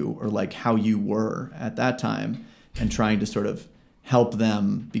like you or like how you were at that time and trying to sort of help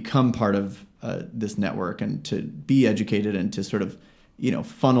them become part of this network and to be educated and to sort of, you know,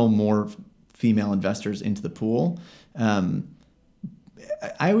 funnel more female investors into the pool. I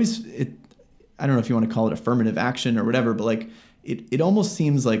don't know if you want to call it affirmative action or whatever, but like it almost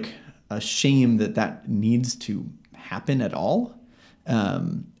seems like a shame that needs to happen at all.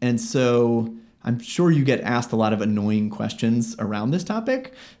 And so I'm sure you get asked a lot of annoying questions around this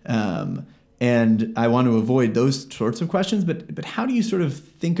topic. And I want to avoid those sorts of questions, but how do you sort of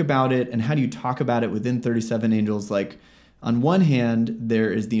think about it and how do you talk about it within 37 Angels? Like on one hand,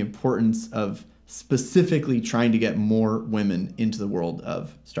 there is the importance of specifically trying to get more women into the world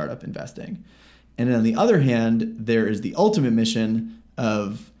of startup investing. And on the other hand, there is the ultimate mission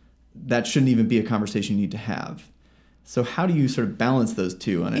of that shouldn't even be a conversation you need to have. So how do you sort of balance those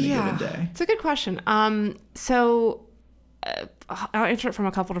two on any given day? It's a good question. I'll answer it from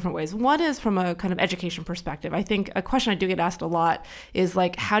a couple different ways. One is from a kind of education perspective. I think a question I do get asked a lot is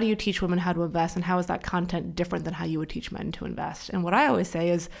like, how do you teach women how to invest and how is that content different than how you would teach men to invest? And what I always say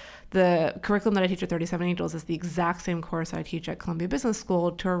is the curriculum that I teach at 37 Angels is the exact same course I teach at Columbia Business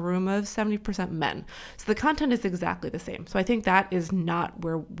School to a room of 70% men. So the content is exactly the same. So I think that is not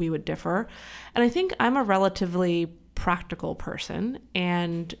where we would differ. And I think I'm a relatively practical person.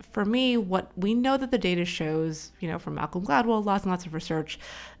 And for me, what we know that the data shows, you know, from Malcolm Gladwell, lots and lots of research,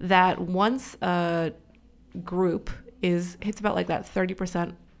 that once a group hits about like that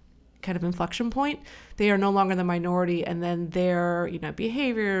 30% kind of inflection point, they are no longer the minority, and then their, you know,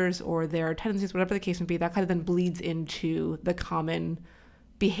 behaviors or their tendencies, whatever the case may be, that kind of then bleeds into the common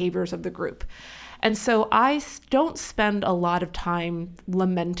behaviors of the group. And so I don't spend a lot of time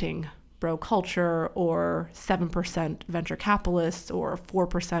lamenting bro culture or 7% venture capitalists or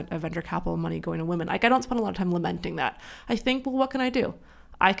 4% of venture capital money going to women. Like I don't spend a lot of time lamenting that. I think, well, what can I do?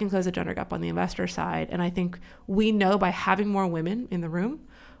 I can close the gender gap on the investor side. And I think we know by having more women in the room,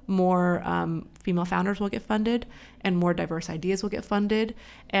 more female founders will get funded and more diverse ideas will get funded.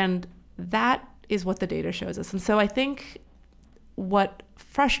 And that is what the data shows us. And so I think what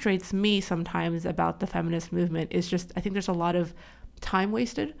frustrates me sometimes about the feminist movement is just, I think there's a lot of time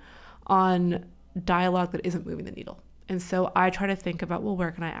wasted on dialogue that isn't moving the needle. And so I try to think about, well,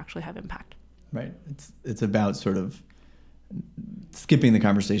 where can I actually have impact? Right. It's about sort of skipping the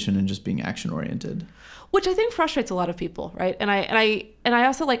conversation and just being action oriented, which I think frustrates a lot of people, right? And I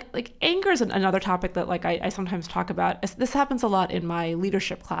also like anger is another topic that like I sometimes talk about. This happens a lot in my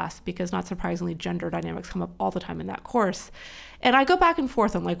leadership class because not surprisingly, gender dynamics come up all the time in that course. And I go back and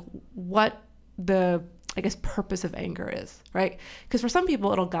forth on like what the, I guess, purpose of anger is, right? Because for some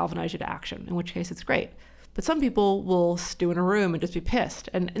people, it'll galvanize you to action, in which case it's great. But some people will stew in a room and just be pissed.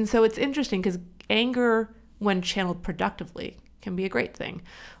 And so it's interesting because anger, when channeled productively, can be a great thing.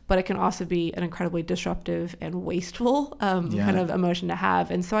 But it can also be an incredibly disruptive and wasteful kind of emotion to have.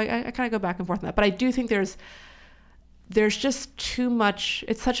 And so I kind of go back and forth on that. But I do think there's just too much.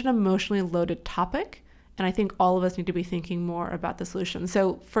 It's such an emotionally loaded topic. And I think all of us need to be thinking more about the solution.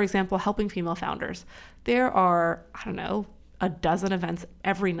 So, for example, helping female founders. There are, I don't know, a dozen events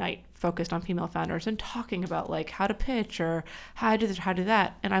every night focused on female founders and talking about like how to pitch or how to do this, how to do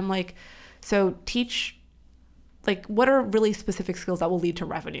that. And I'm like, so teach like what are really specific skills that will lead to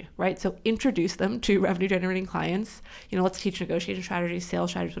revenue, right? So introduce them to revenue generating clients. Let's teach negotiation strategies,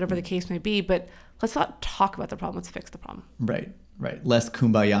 sales strategies, whatever the case may be, but let's not talk about the problem, let's fix the problem. Right. Less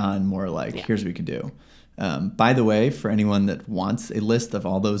kumbaya and more like, here's what we can do. By the way, for anyone that wants a list of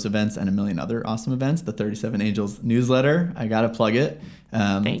all those events and a million other awesome events, the 37 Angels newsletter, I got to plug it.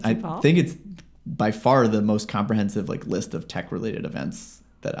 Thank you, Paul. I think it's by far the most comprehensive like list of tech related events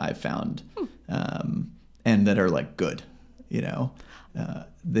that I've found. And that are like good, They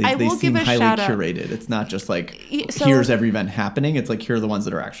seem highly curated. It's not just like, here's every event happening. It's like, here are the ones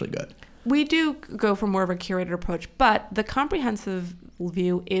that are actually good. We do go for more of a curated approach, but the comprehensive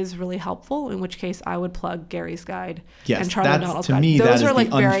view is really helpful, in which case I would plug Gary's guide and Charlie O'Donnell's guide. To me, those that is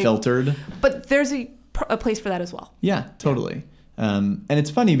the unfiltered. But there's a place for that as well. Yeah, totally. And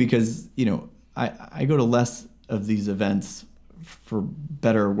it's funny because, I go to less of these events for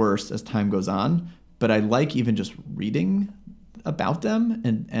better or worse as time goes on. But I like even just reading about them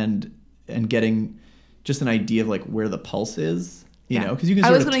and getting just an idea of like where the pulse is, because you can sort of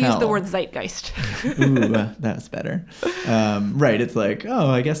tell. I was going to use the word zeitgeist. Ooh, that's better. Right. It's like,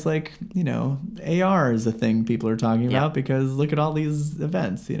 I guess like, AR is a thing people are talking about because look at all these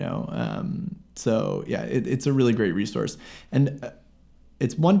events, So yeah, it's a really great resource. And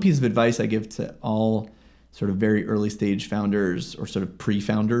it's one piece of advice I give to all sort of very early stage founders or sort of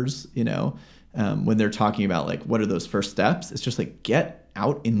pre-founders, when they're talking about like what are those first steps, it's just like get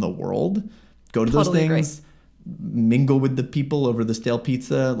out in the world, go to those things, mingle with the people over the stale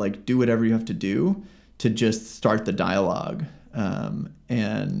pizza, like do whatever you have to do to just start the dialogue,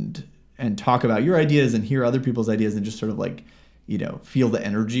 and talk about your ideas and hear other people's ideas and just sort of like feel the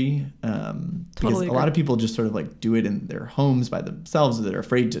energy, because a lot of people just sort of like do it in their homes by themselves, or they're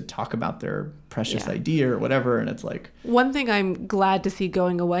afraid to talk about their precious idea or whatever, and it's like, one thing I'm glad to see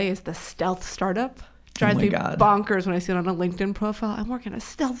going away is the stealth startup. Drives me bonkers when I see it on a LinkedIn profile. I'm working at a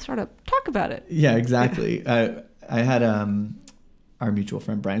stealth startup. Talk about it. Yeah, exactly. I had our mutual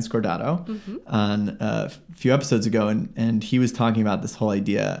friend Brian Scordato on a few episodes ago, and he was talking about this whole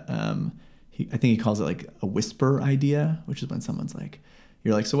idea. I think he calls it like a whisper idea, which is when someone's like,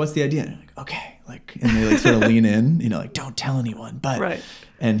 you're like, so what's the idea? And you're like, okay, like, and they like sort of lean in, like, don't tell anyone, but, right.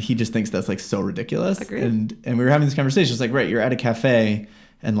 And he just thinks that's like so ridiculous. Agreed. And we were having this conversation. It's like, right, you're at a cafe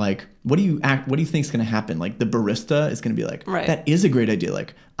and like, what do you think is going to happen? Like the barista is going to be like, right. That is a great idea.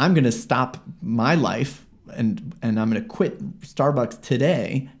 Like I'm going to stop my life and I'm going to quit Starbucks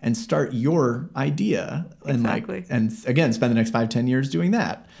today and start your idea. And exactly. And again, spend the next 5-10 years doing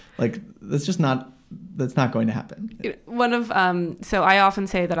that. Like that's not going to happen. So I often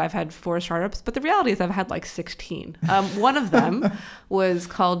say that I've had 4 startups, but the reality is I've had like 16. One of them was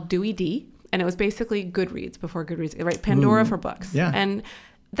called Dewey D, and it was basically Goodreads before Goodreads, right? Pandora for books. Yeah. And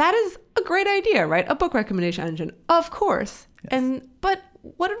that is a great idea, right? A book recommendation engine, of course. Yes. But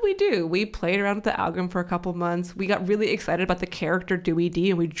what did we do? We played around with the algorithm for a couple months. We got really excited about the character Dewey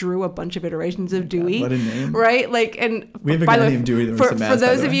D, and we drew a bunch of iterations of Dewey. God, what a name! Right? Like, and we have a guy named Dewey. For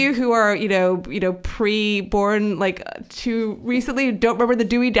those of you who are, pre-born, like too recently, don't remember the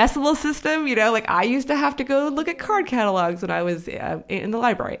Dewey Decimal System. Like I used to have to go look at card catalogs when I was in the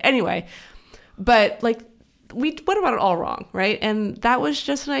library. Anyway, but like. We went about it all wrong, right? And that was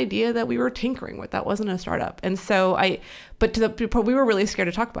just an idea that we were tinkering with. That wasn't a startup. And so we were really scared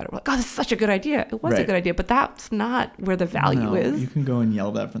to talk about it. We're like, oh, this is such a good idea. It was a good idea, but that's not where the value is. You can go and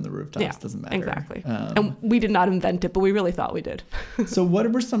yell that from the rooftops. Yeah, doesn't matter. Exactly. And we did not invent it, but we really thought we did. So what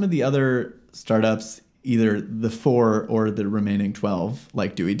were some of the other startups, either the 4 or the remaining 12,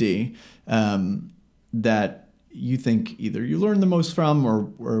 like Dewey D, that you think either you learned the most from or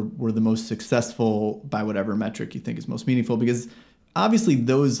were the most successful by whatever metric you think is most meaningful? Because obviously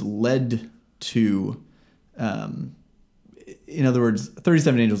those led to, in other words,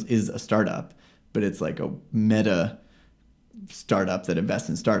 37 Angels is a startup, but it's like a meta startup that invests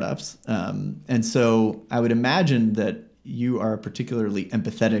in startups. And so I would imagine that you are a particularly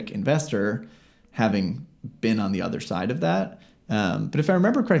empathetic investor, having been on the other side of that. But if I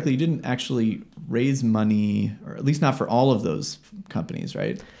remember correctly, you didn't actually raise money, or at least not for all of those companies,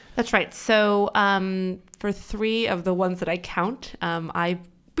 right? That's right. So for 3 of the ones that I count, I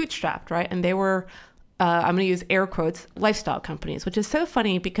bootstrapped, right? And they were, I'm going to use air quotes, lifestyle companies, which is so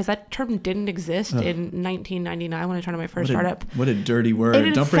funny because that term didn't exist in 1999 when I started my first startup. What a dirty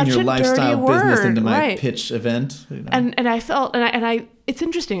word. Don't bring your lifestyle business into my pitch event. And I felt, it's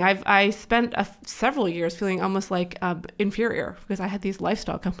interesting. I spent several years feeling almost like inferior because I had these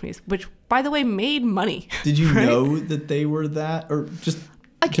lifestyle companies, which, by the way, made money. Did you know that they were that? Or just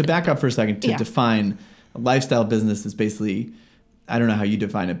to back up for a second, to define a lifestyle business is basically, I don't know how you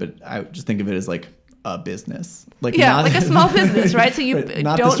define it, but I just think of it as like a business, like Yeah, not like a small business, right? So you right,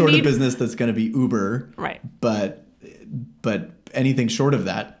 not don't the sort need of business that's going to be Uber, right. but anything short of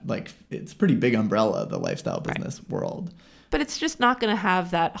that, like it's a pretty big umbrella, the lifestyle business world. But it's just not going to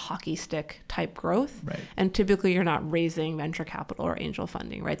have that hockey stick type growth. Right. And typically you're not raising venture capital or angel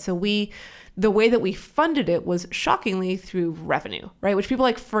funding, right? So the way that we funded it was shockingly through revenue, right? Which people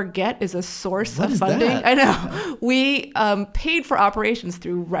like forget is a source What of is funding. that? I know. We paid for operations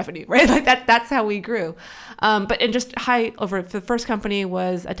through revenue, right? Like that's how we grew. And just the first company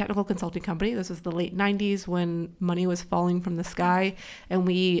was a technical consulting company. This was the late 90s when money was falling from the sky. And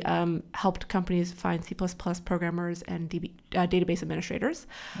we helped companies find C++ programmers and database administrators.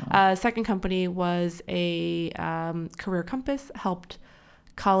 Wow. Second company was a career compass, helped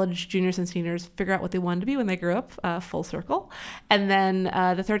college juniors and seniors figure out what they wanted to be when they grew up, full circle. And then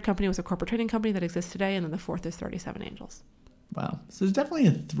the third company was a corporate training company that exists today. And then the fourth is 37 Angels. Wow. So there's definitely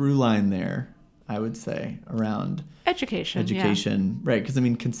a through line there, I would say, around Education. yeah. Right. Because I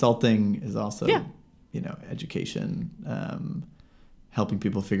mean, consulting is also, Yeah. Education, helping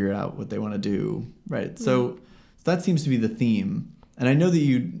people figure out what they want to do. Right. So that seems to be the theme. And I know that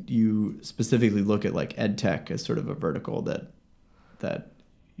you specifically look at like ed tech as sort of a vertical that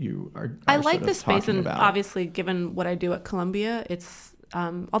you are I sort like of this space, talking and about. obviously, given what I do at Columbia, it's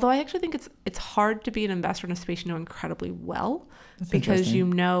although I actually think it's hard to be an investor in a space you know incredibly well. That's Because interesting. you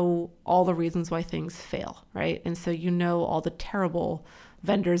know all the reasons why things fail, right? And so you know all the terrible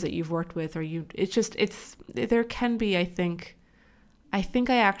vendors that you've worked with, there can be, I think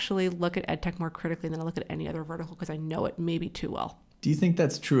I actually look at ed tech more critically than I look at any other vertical because I know it maybe too well. Do you think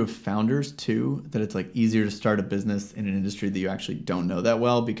that's true of founders too? That it's like easier to start a business in an industry that you actually don't know that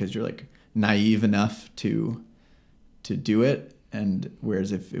well because you're like naive enough to do it, and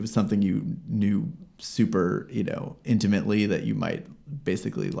whereas if it was something you knew super, intimately, that you might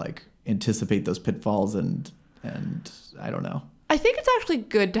basically like anticipate those pitfalls and I don't know. I think it's actually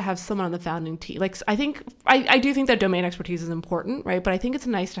good to have someone on the founding team. Like, I do think that domain expertise is important, right? But I think it's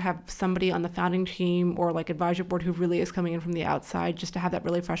nice to have somebody on the founding team or like advisory board who really is coming in from the outside, just to have that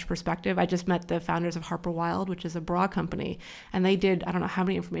really fresh perspective. I just met the founders of Harper Wild, which is a bra company, and they did, I don't know how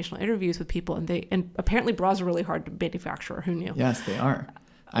many informational interviews with people, and apparently bras are really hard to manufacture. Who knew? Yes, they are.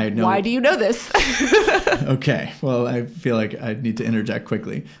 I know. Why do you know this? Okay. Well, I feel like I need to interject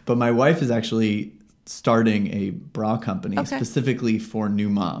quickly, but my wife is actually starting a bra company specifically for new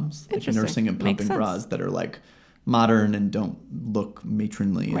moms, like nursing and pumping bras that are like modern and don't look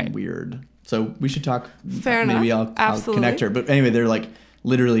matronly and weird. So we should talk. Fair maybe enough. I'll connect her. But anyway, they're like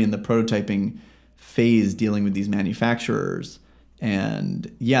literally in the prototyping phase, dealing with these manufacturers,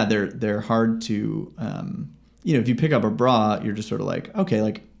 and yeah, they're hard to. If you pick up a bra, you're just sort of like, okay,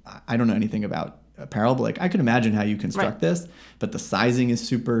 like I don't know anything about apparel, but like I can imagine how you construct this, but the sizing is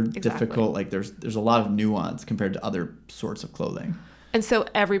super difficult. Like there's a lot of nuance compared to other sorts of clothing. And so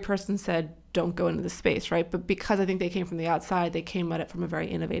every person said, don't go into the space, right? But because I think they came from the outside, they came at it from a very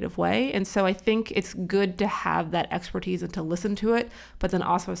innovative way. And so I think it's good to have that expertise and to listen to it, but then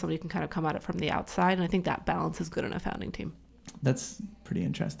also somebody can kind of come at it from the outside. And I think that balance is good in a founding team. That's pretty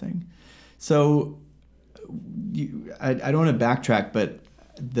interesting. So I don't want to backtrack, but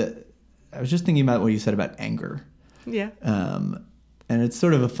I was just thinking about what you said about anger. Yeah. And it's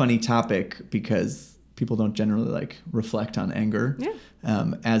sort of a funny topic because people don't generally like reflect on anger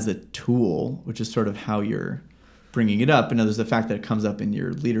as a tool, which is sort of how you're bringing it up. And there's the fact that it comes up in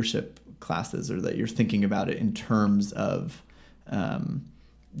your leadership classes, or that you're thinking about it in terms of,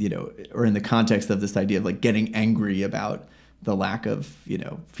 or in the context of this idea of like getting angry about the lack of,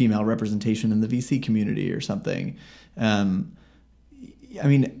 female representation in the VC community or something. I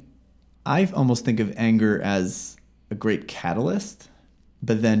mean, I almost think of anger as a great catalyst,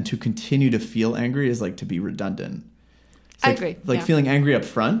 but then to continue to feel angry is like to be redundant. It's I agree. Like feeling angry up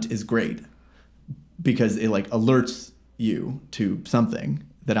front is great because it like alerts you to something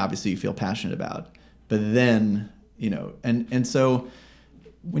that obviously you feel passionate about. But then, and so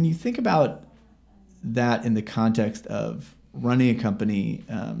when you think about that in the context of running a company,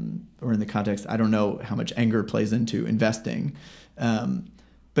 or in the context, I don't know how much anger plays into investing,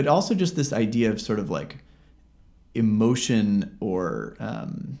 but also just this idea of sort of like emotion, or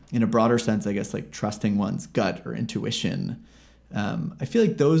in a broader sense, I guess, like trusting one's gut or intuition. I feel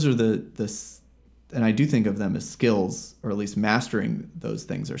like those are and I do think of them as skills, or at least mastering those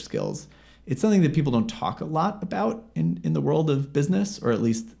things are skills. It's something that people don't talk a lot about in the world of business, or at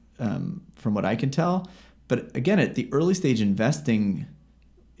least from what I can tell. But again, in the early stage investing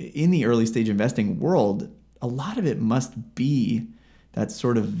world, a lot of it must be that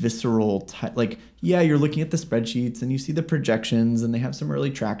sort of visceral type. Like, yeah, you're looking at the spreadsheets and you see the projections and they have some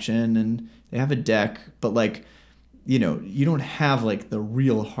early traction and they have a deck, but like, you know, you don't have like the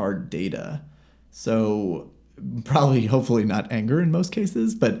real hard data. So probably, hopefully not anger in most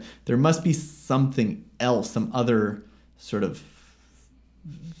cases, but there must be something else, some other sort of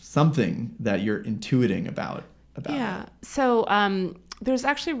something that you're intuiting about Yeah. it. So there's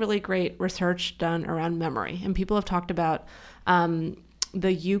actually really great research done around memory, and people have talked about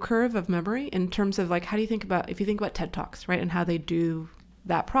the U curve of memory in terms of like, how do you think about, if you think about TED Talks, right, and how they do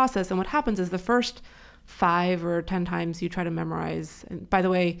that process. And what happens is the first 5 or 10 times you try to memorize, and by the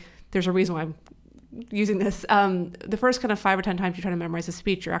way, there's a reason why I'm using this. The first kind of 5 or 10 times you try to memorize a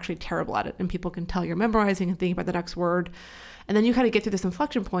speech, you're actually terrible at it, and people can tell you're memorizing and thinking about the next word. And then you kind of get through this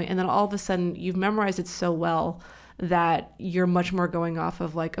inflection point, and then all of a sudden you've memorized it so well that you're much more going off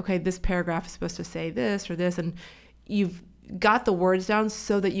of like, okay, this paragraph is supposed to say this or this, and you've got the words down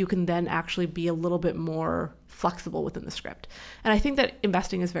so that you can then actually be a little bit more flexible within the script. And I think that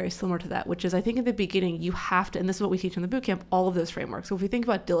investing is very similar to that, which is, I think in the beginning you have to, and this is what we teach in the bootcamp, all of those frameworks. So if we think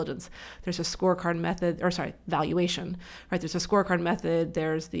about diligence, there's a scorecard method, or sorry, valuation, right? There's a scorecard method,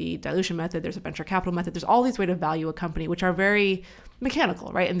 there's the dilution method, there's a venture capital method. There's all these ways to value a company, which are very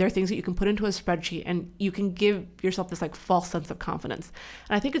mechanical, right? And they're things that you can put into a spreadsheet and you can give yourself this like false sense of confidence.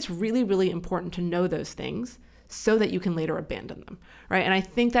 And I think it's really, really important to know those things so that you can later abandon them, right? And I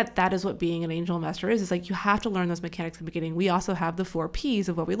think that that is what being an angel investor is like, you have to learn those mechanics in the beginning. We also have the 4 Ps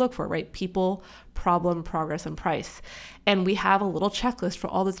of what we look for, right? People, problem, progress, and price. And we have a little checklist for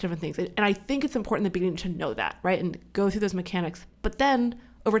all those different things. And I think it's important in the beginning to know that, right? And go through those mechanics. But then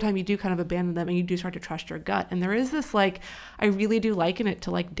over time, you do kind of abandon them and you do start to trust your gut. And there is this, like, I really do liken it to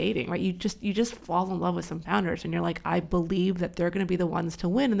like dating, right? You just fall in love with some founders and you're like, I believe that they're going to be the ones to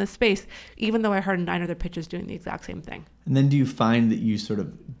win in this space, even though I heard 9 other pitches doing the exact same thing. And then do you find that you sort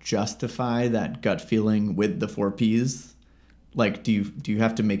of justify that gut feeling with the 4 Ps? Like, do you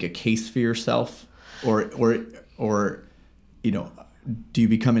have to make a case for yourself, or you know, do you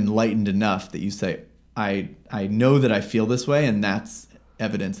become enlightened enough that you say, I know that I feel this way and that's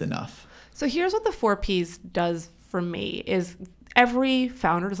evidence enough? So here's what the 4 Ps does for me is, every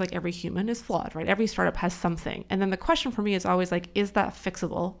founder, just like every human, is flawed, right? Every startup has something. And then the question for me is always like, is that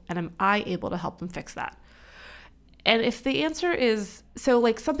fixable? And am I able to help them fix that? And if the answer is, so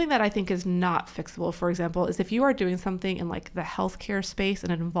like something that I think is not fixable, for example, is if you are doing something in like the healthcare space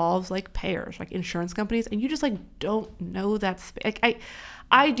and it involves like payers, like insurance companies, and you just like don't know that space. Like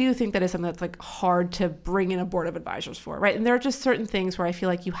I do think that is something that's like hard to bring in a board of advisors for, right? And there are just certain things where I feel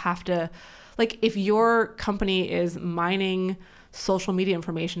like you have to, like if your company is mining social media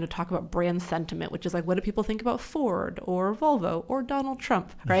information to talk about brand sentiment, which is like, what do people think about Ford or Volvo or Donald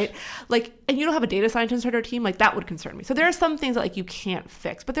Trump, right? Like, and you don't have a data scientist on your team, like that would concern me. So there are some things that like you can't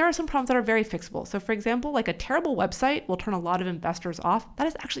fix, but there are some problems that are very fixable. So for example, like a terrible website will turn a lot of investors off. That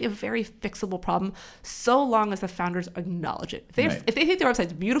is actually a very fixable problem, so long as the founders acknowledge it. If they think their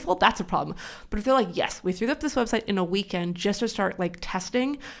website's beautiful, that's a problem. But if they're like, yes, we threw up this website in a weekend just to start like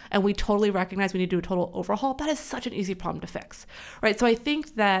testing, and we totally recognize we need to do a total overhaul, that is such an easy problem to fix. Right. So I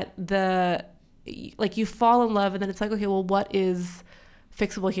think that you fall in love and then it's like, okay, well, what is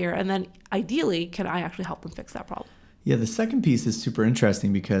fixable here? And then ideally, can I actually help them fix that problem? Yeah. The second piece is super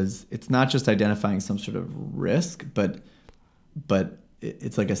interesting because it's not just identifying some sort of risk, but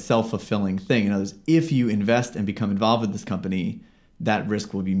it's like a self-fulfilling thing. In other words, if you invest and become involved with this company, that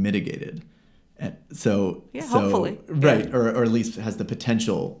risk will be mitigated. And so hopefully. Right. Yeah. Or at least has the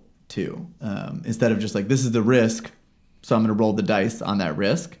potential to, instead of just like, this is the risk, so I'm going to roll the dice on that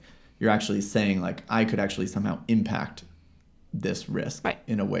risk. You're actually saying like, I could actually somehow impact this risk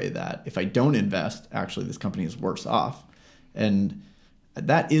in a way that if I don't invest, actually this company is worse off. And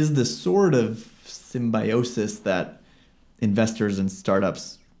that is the sort of symbiosis that investors and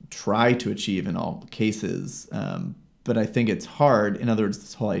startups try to achieve in all cases. But I think it's hard. In other words,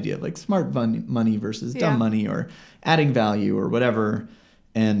 this whole idea of like smart money versus dumb money, or adding value or whatever.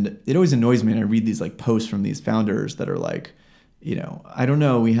 And it always annoys me when I read these like posts from these founders that are like, you know, I don't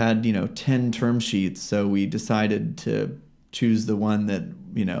know, we had, 10 term sheets, so we decided to choose the one that,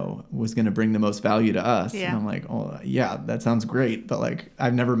 was going to bring the most value to us. Yeah. And I'm like, oh yeah, that sounds great. But like,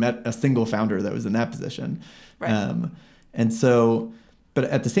 I've never met a single founder that was in that position. Right. And so, but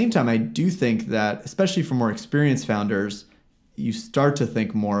at the same time, I do think that, especially for more experienced founders, you start to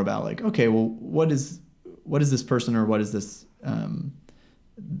think more about like, okay, well, what is this person, or what is this,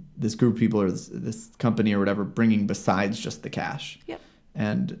 this group of people, or this company or whatever, bringing besides just the cash. Yep.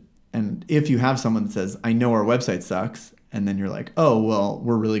 And if you have someone that says, I know our website sucks, and then you're like, oh, well,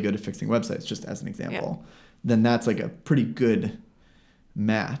 we're really good at fixing websites, just as an example, then that's like a pretty good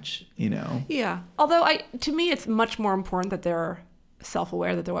match, you know? Yeah. Although to me, it's much more important that they're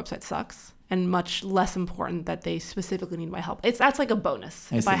self-aware that their website sucks, and much less important that they specifically need my help. That's like a bonus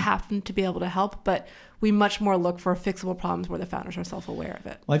if I happen to be able to help, but we much more look for fixable problems where the founders are self-aware of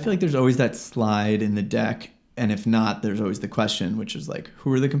it. Well, I feel like there's always that slide in the deck, and if not, there's always the question, which is like,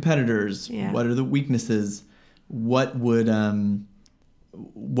 who are the competitors? Yeah. What are the weaknesses? What would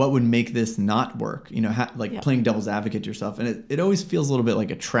make this not work? You know, playing devil's advocate to yourself. And it always feels a little bit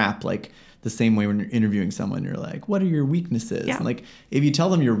like a trap, like the same way when you're interviewing someone, you're like, what are your weaknesses? Yeah. And like, if you tell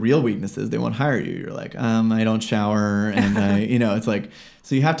them your real weaknesses, they won't hire you. You're like, I don't shower. And it's like,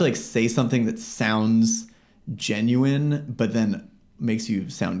 so you have to like say something that sounds genuine, but then makes you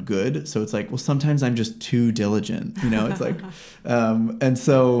sound good. So it's like, well, sometimes I'm just too diligent, it's like, and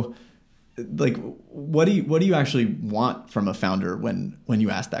so like, what do you actually want from a founder when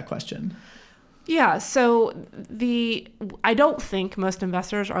you ask that question? Yeah. So I don't think most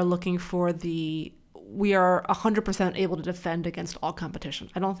investors are looking for we are 100% able to defend against all competition.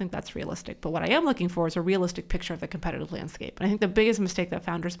 I don't think that's realistic. But what I am looking for is a realistic picture of the competitive landscape. And I think the biggest mistake that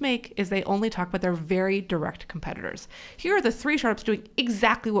founders make is they only talk about their very direct competitors. Here are the 3 startups doing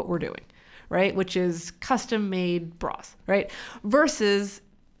exactly what we're doing, right? Which is custom-made bras, right? Versus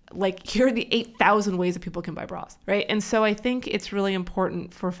like, here are the 8,000 ways that people can buy bras, right? And so I think it's really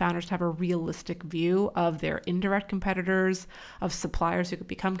important for founders to have a realistic view of their indirect competitors, of suppliers who could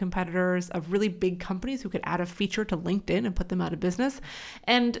become competitors, of really big companies who could add a feature to LinkedIn and put them out of business.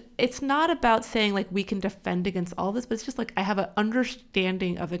 And it's not about saying like we can defend against all this, but it's just like I have an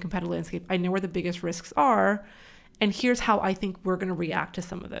understanding of the competitive landscape. I know where the biggest risks are. And here's how I think we're going to react to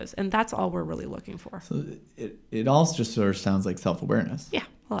some of those. And that's all we're really looking for. So it all just sort of sounds like self-awareness. Yeah,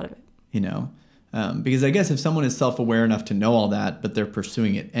 a lot of it. Because I guess if someone is self-aware enough to know all that, but they're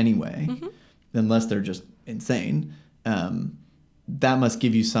pursuing it anyway, unless they're just insane, that must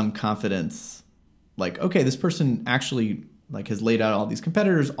give you some confidence. Like, okay, this person actually like has laid out all these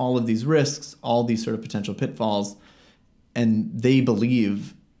competitors, all of these risks, all these sort of potential pitfalls, and they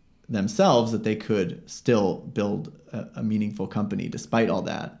believe themselves that they could still build a meaningful company despite all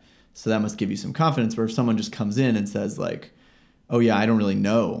that. So that must give you some confidence, where if someone just comes in and says like, oh yeah, I don't really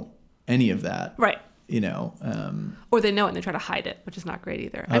know any of that. Right. Or they know it and they try to hide it, which is not great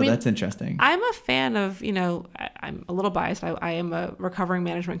either. Oh, that's interesting. I'm a fan of, I'm a little biased. I am a recovering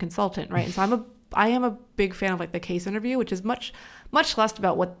management consultant, right? And so I am a big fan of like the case interview, which is much less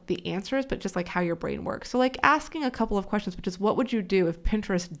about what the answer is, but just like how your brain works. So like asking a couple of questions, which is, what would you do if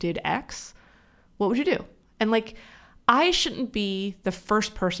Pinterest did X? What would you do? And like, I shouldn't be the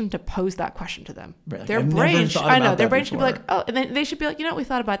first person to pose that question to them. Right, like, their brain should be like, oh, and then they should be like, we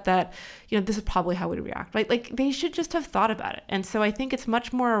thought about that. This is probably how we'd react, right? Like they should just have thought about it. And so I think it's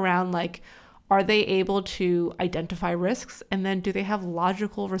much more around like, are they able to identify risks? And then do they have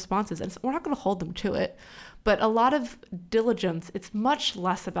logical responses? And so we're not going to hold them to it. But a lot of diligence, it's much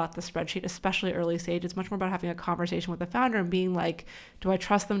less about the spreadsheet, especially early stage. It's much more about having a conversation with the founder and being like, do I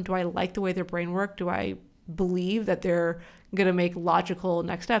trust them? Do I like the way their brain works? Do I believe that they're going to make logical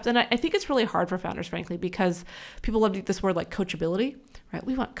next steps? And I think it's really hard for founders, frankly, because people love to use this word like coachability, right?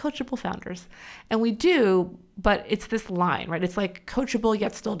 We want coachable founders. And we do, but it's this line, right? It's like coachable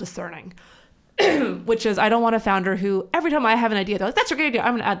yet still discerning. Which is, I don't want a founder who every time I have an idea, they're like, that's a great idea,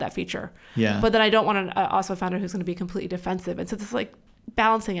 I'm going to add that feature. Yeah. But then I don't want also a founder who's going to be completely defensive. And so it's like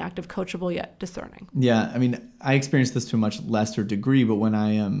balancing act of coachable yet discerning. Yeah. I mean, I experienced this to a much lesser degree, but when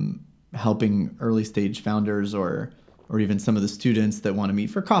I am helping early stage founders or even some of the students that want to meet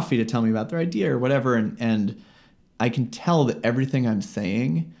for coffee to tell me about their idea or whatever, and I can tell that everything I'm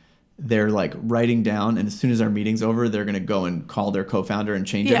saying, they're like writing down, and as soon as our meeting's over, they're going to go and call their co-founder and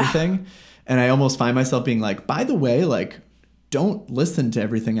change everything. And I almost find myself being like, by the way, like, don't listen to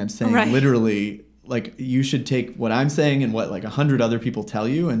everything I'm saying. Right. Literally, like, you should take what I'm saying and what like 100 other people tell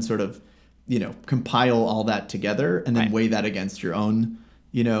you and sort of, compile all that together and then weigh that against your own,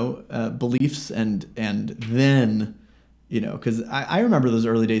 beliefs. And then, because I remember those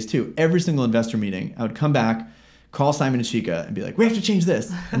early days too. Every single investor meeting, I would come back, call Simon and Chica and be like, we have to change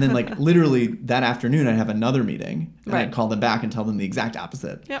this. And then like literally that afternoon I'd have another meeting and I'd call them back and tell them the exact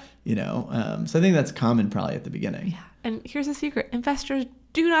opposite. Yep. So I think that's common probably at the beginning. Yeah. And here's a secret. Investors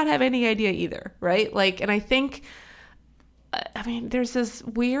do not have any idea either, right? Like, and I think, there's this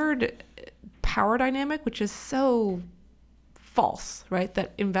weird power dynamic, which is so false, right?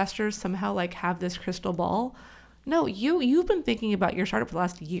 That investors somehow like have this crystal ball. No, you've been thinking about your startup for the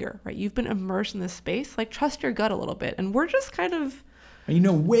last year, right? You've been immersed in this space. Like, trust your gut a little bit. And we're just kind of... You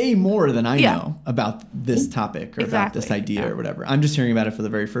know way more than I know about this topic or about this idea or whatever. I'm just hearing about it for the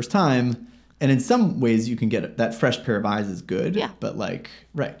very first time. And in some ways you can get that fresh pair of eyes is good, Yeah. but like,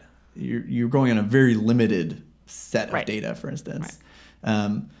 right. You're going on a very limited set of Right. data, for instance.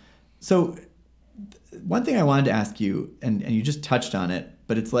 So one thing I wanted to ask you, and you just touched on it,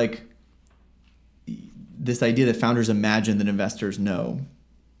 but it's like this idea that founders imagine that investors know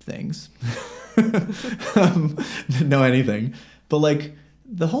things, know anything. But like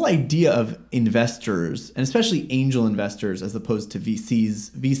the whole idea of investors, and especially angel investors as opposed to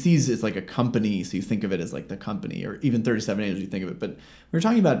VCs is like a company. So you think of it as like the company, or even 37 Angels, you think of it. But we're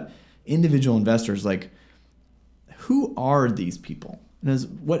talking about individual investors, like who are these people? And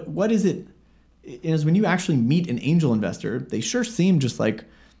what is it? Is when you actually meet an angel investor, they sure seem just like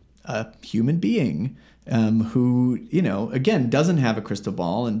a human being who, again, doesn't have a crystal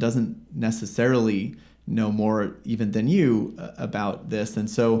ball and doesn't necessarily know more even than you about this. And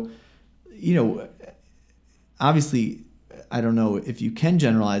so, obviously, I don't know if you can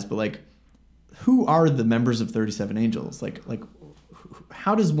generalize, but like, who are the members of 37 Angels? Like,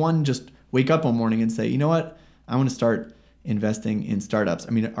 how does one just wake up one morning and say, you know what, I want to start investing in startups?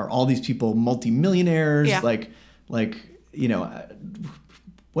 I mean, are all these people multimillionaires? Yeah.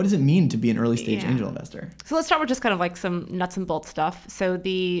 What does it mean to be an early stage angel investor? So let's start with just kind of like some nuts and bolts stuff. So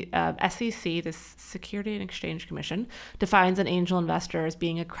the SEC, this Security and Exchange Commission, defines an angel investor as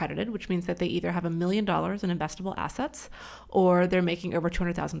being accredited, which means that they either have $1 million in investable assets or they're making over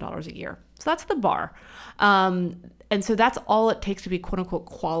 $200,000 a year. So that's the bar. And so that's all it takes to be quote unquote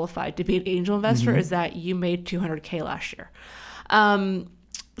qualified to be an angel investor, is that you made $200K last year.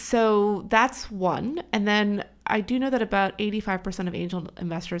 So that's one. And then I do know that about 85% of angel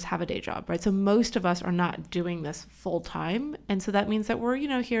investors have a day job, right? So most of us are not doing this full time. And so that means that we're,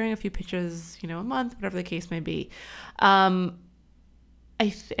 hearing a few pitches, a month, whatever the case may be. And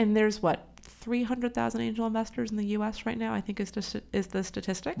there's 300,000 angel investors in the US right now, I think is the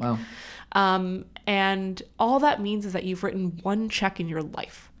statistic. Wow. And all that means is that you've written one check in your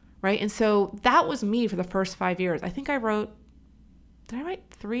life, right? And so that was me for the first 5 years. I think did I write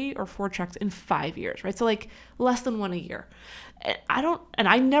 3 or 4 checks in 5 years, right? So like less than one a year. And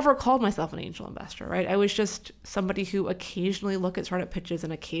I never called myself an angel investor, right? I was just somebody who occasionally looked at startup pitches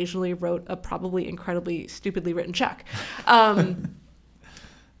and occasionally wrote a probably incredibly stupidly written check. So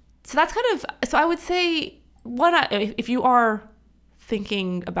that's so I would say if you are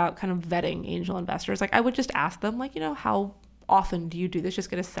thinking about kind of vetting angel investors, like I would just ask them like, how often do you do this? Just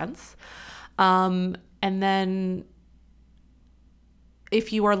get a sense. And then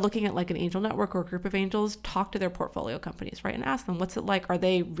if you are looking at like an angel network or a group of angels, talk to their portfolio companies, right? And ask them, what's it like? Are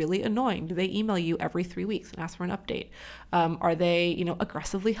they really annoying? Do they email you every 3 weeks and ask for an update? Are they,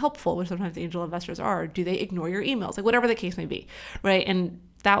 aggressively helpful, which sometimes angel investors are? Do they ignore your emails? Like whatever the case may be, right? And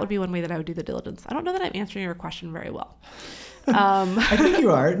that would be one way that I would do the diligence. I don't know that I'm answering your question very well. I think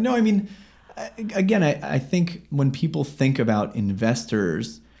you are. No, I mean, again, I think when people think about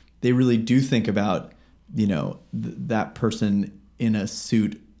investors, they really do think about, that person in a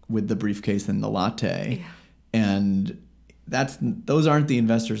suit with the briefcase and the latte. Yeah. And those aren't the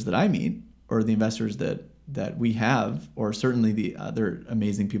investors that I meet, or the investors that we have, or certainly the other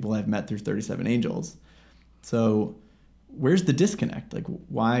amazing people I've met through 37 Angels. So where's the disconnect? Like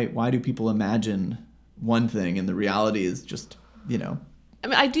why do people imagine one thing and the reality is just, I mean,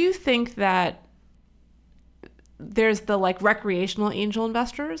 I do think that there's the like recreational angel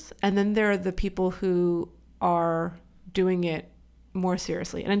investors, and then there are the people who are doing it more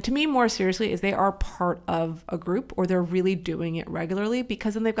seriously. And to me, more seriously is they are part of a group, or they're really doing it regularly,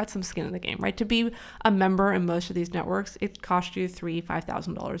 because then they've got some skin in the game, right? To be a member in most of these networks, it costs you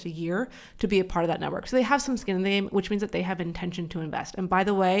 $3,000-$5,000 a year to be a part of that network. So they have some skin in the game, which means that they have intention to invest. And by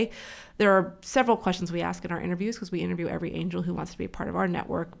the way, there are several questions we ask in our interviews, because we interview every angel who wants to be a part of our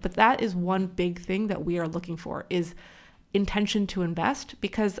network. But that is one big thing that we are looking for, is intention to invest,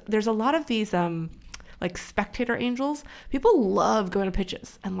 because there's a lot of these like spectator angels. People love going to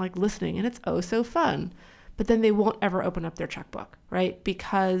pitches and like listening, and it's oh so fun, but then they won't ever open up their checkbook, right?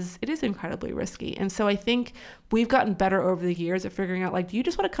 Because it is incredibly risky. And so I think we've gotten better over the years at figuring out, like, do you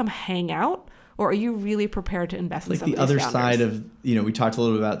just want to come hang out, or are you really prepared to invest in some of these other founders? side of, we talked a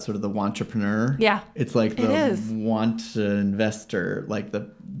little bit about sort of the wantrepreneur. Yeah. It's like the want investor, like the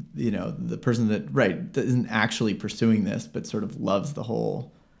person that, right, isn't actually pursuing this, but sort of loves the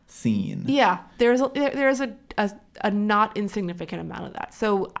whole scene. Yeah, there's a not insignificant amount of that.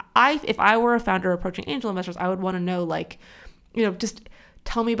 So if I were a founder approaching angel investors, I would want to know, like, just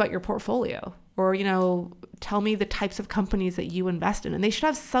tell me about your portfolio, or, tell me the types of companies that you invest in. And they should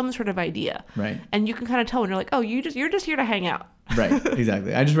have some sort of idea. Right. And you can kind of tell when you're like, oh, you're just here to hang out. Right.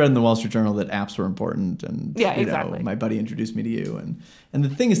 Exactly. I just read in the Wall Street Journal that apps were important, and exactly. My buddy introduced me to you, and the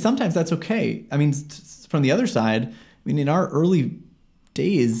thing is, sometimes that's okay. I mean, from the other side, in our early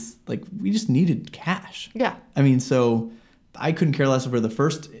days, like, we just needed cash. Yeah. I mean, so I couldn't care less over the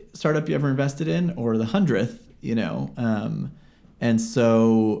first startup you ever invested in or the 100th, and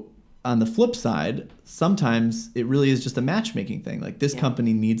so on the flip side, sometimes it really is just a matchmaking thing. Like, this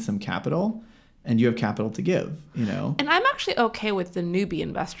company needs some capital, and you have capital to give, And I'm actually okay with the newbie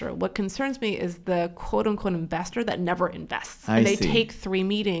investor. What concerns me is the quote unquote investor that never invests. And they take 3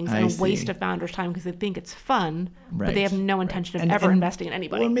 meetings and waste a founder's time because they think it's fun, but they have no intention of ever investing in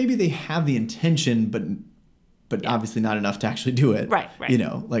anybody. Or maybe they have the intention, but obviously not enough to actually do it. Right.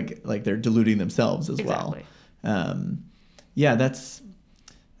 Like they're deluding themselves as well.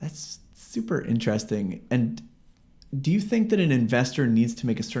 That's super interesting. And do you think that an investor needs to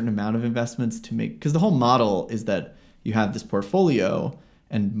make a certain amount of investments because the whole model is that you have this portfolio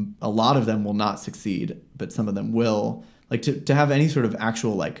and a lot of them will not succeed, but some of them will. Like, to have any sort of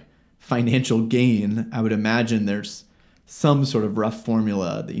actual like financial gain, I would imagine there's some sort of rough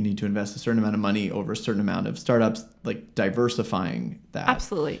formula that you need to invest a certain amount of money over a certain amount of startups, like diversifying that.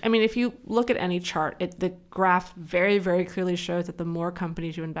 Absolutely. I mean, if you look at any chart, the graph very, very clearly shows that the more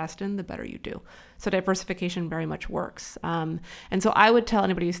companies you invest in, the better you do. So diversification very much works. And so I would tell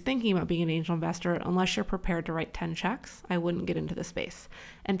anybody who's thinking about being an angel investor, unless you're prepared to write 10 checks, I wouldn't get into the space.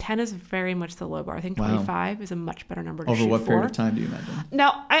 And 10 is very much the low bar. I think 25 is a much better number to shoot for. Over what period of time do you imagine?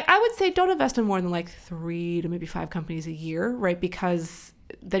 Now, I would say don't invest in more than like 3 to maybe 5 companies a year, right? Because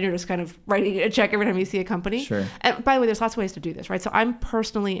then you're just kind of writing a check every time you see a company. Sure. And by the way, there's lots of ways to do this, right? So I'm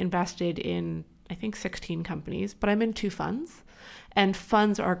personally invested in, I think, 16 companies, but I'm in 2 funds. And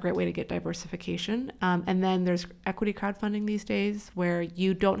funds are a great way to get diversification. And then there's equity crowdfunding these days where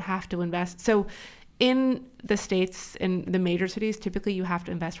you don't have to invest. So in the States, in the major cities, typically you have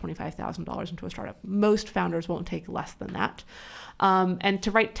to invest $25,000 into a startup. Most founders won't take less than that. And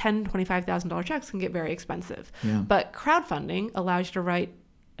to write $10,000, $25,000 checks can get very expensive. Yeah. But crowdfunding allows you to write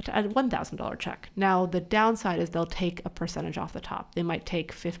a $1,000 check. Now, the downside is they'll take a percentage off the top. They might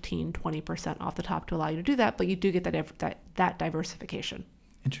take 15, 20% off the top to allow you to do that, but you do get that diversification.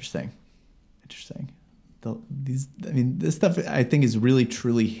 Interesting. This stuff I think is really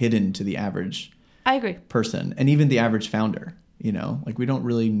truly hidden to the average I agree. person, and even the average founder. Like, we don't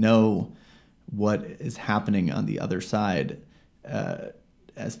really know what is happening on the other side,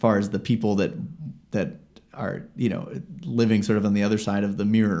 as far as the people that are living sort of on the other side of the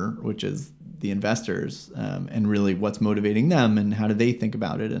mirror, which is the investors, and really what's motivating them and how do they think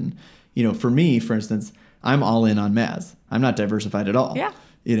about it. And for me, for instance, I'm all in on Maz. I'm not diversified at all. Yeah.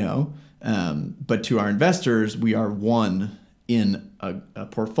 But to our investors, we are one in a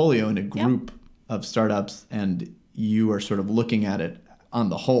portfolio in a group of startups, and you are sort of looking at it on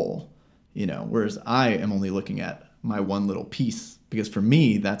the whole, whereas I am only looking at my one little piece, because for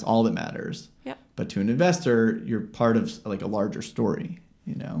me, that's all that matters. Yep. But to an investor, you're part of like a larger story,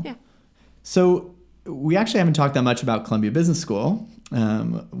 Yeah. So we actually haven't talked that much about Columbia Business School,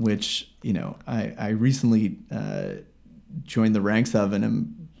 which, I recently joined the ranks of, and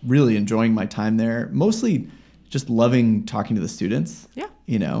am really enjoying my time there, mostly just loving talking to the students. Yeah.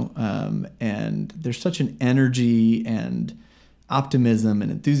 And there's such an energy and optimism and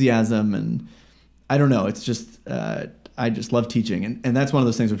enthusiasm, and I don't know, it's just, I just love teaching. And that's one of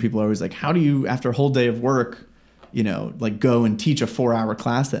those things where people are always like, how do you, after a whole day of work, like go and teach a 4-hour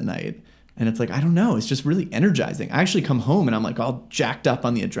class at night? And it's like, I don't know, it's just really energizing. I actually come home and I'm like all jacked up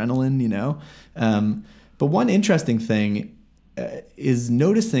on the adrenaline, But one interesting thing is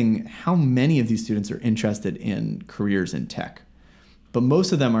noticing how many of these students are interested in careers in tech. But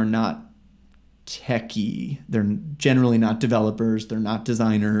most of them are not techie. They're generally not developers. They're not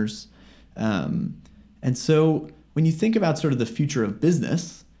designers. And so when you think about sort of the future of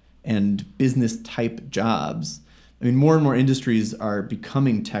business and business type jobs, more and more industries are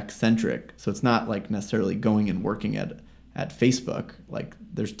becoming tech centric. So it's not like necessarily going and working at Facebook. Like,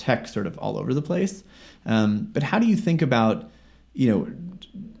 there's tech sort of all over the place. But how do you think about,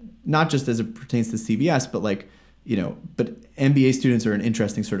 not just as it pertains to CBS, but like, but MBA students are an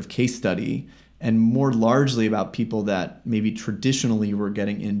interesting sort of case study, and more largely about people that maybe traditionally were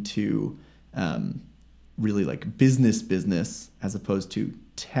getting into really like business as opposed to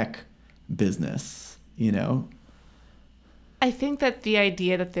tech business, I think that the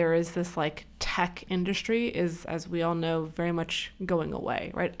idea that there is this like tech industry is, as we all know, very much going away,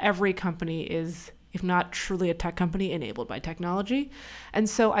 right? Every company is if not truly a tech company enabled by technology. And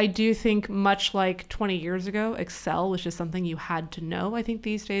so I do think, much like 20 years ago, Excel was just something you had to know. I think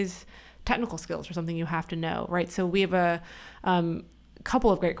these days, technical skills are something you have to know, right? So we have a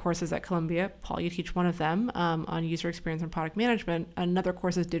couple of great courses at Columbia. Paul, you teach one of them on user experience and product management. Another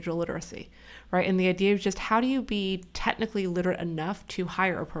course is digital literacy, right? And the idea is just, how do you be technically literate enough to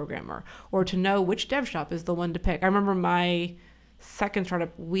hire a programmer or to know which dev shop is the one to pick? I remember my second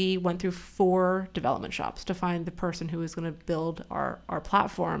startup, we went through 4 development shops to find the person who was going to build our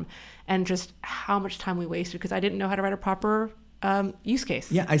platform, and just how much time we wasted because I didn't know how to write a proper use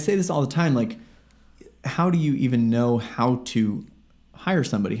case. Yeah, I say this all the time. Like, how do you even know how to hire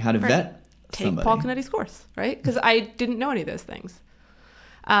somebody, how to vet somebody? Take Paul Canetti's course, right? Because I didn't know any of those things.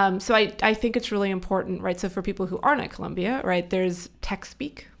 So I think it's really important, right? So for people who aren't at Columbia, right, there's Tech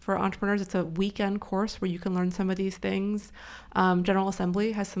Speak for entrepreneurs. It's a weekend course where you can learn some of these things. General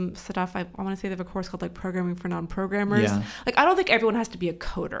Assembly has some stuff. I want to say they have a course called like Programming for Non-Programmers. Yeah. Like, I don't think everyone has to be a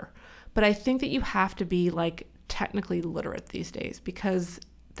coder, but I think that you have to be like technically literate these days, because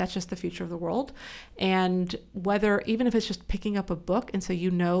that's just the future of the world. And whether, even if it's just picking up a book, and so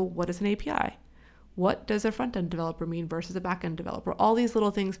you know, what is an API? What does a front-end developer mean versus a back-end developer? All these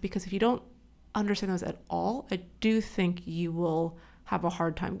little things, because if you don't understand those at all, I do think you will have a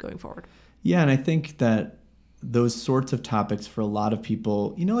hard time going forward. Yeah, and I think that those sorts of topics for a lot of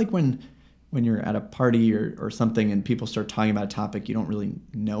people, you know, like when you're at a party or something and people start talking about a topic you don't really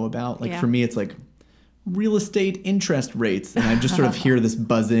know about. Like, for me, it's like real estate interest rates, and I just sort of hear this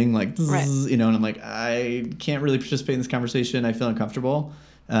buzzing, like, right. You know, and I'm like, I can't really participate in this conversation. I feel uncomfortable.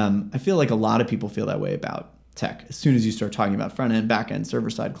 I feel like a lot of people feel that way about tech. As soon as you start talking about front end, back end, server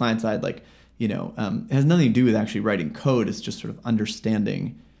side, client side, like, you know, it has nothing to do with actually writing code. It's just sort of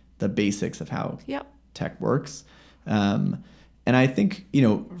understanding the basics of how tech works. And I think, you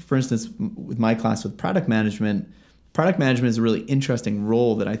know, for instance, with my class with product management is a really interesting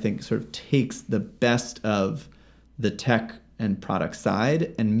role that I think sort of takes the best of the tech and product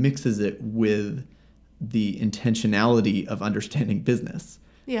side and mixes it with the intentionality of understanding business.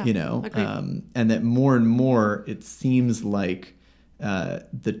 Yeah, you know, and that more and more it seems like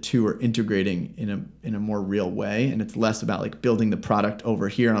the two are integrating in a more real way, and it's less about like building the product over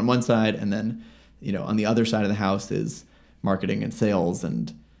here on one side, and then, you know, on the other side of the house is marketing and sales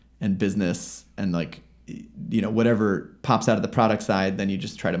and business, and like, you know, whatever pops out of the product side, then you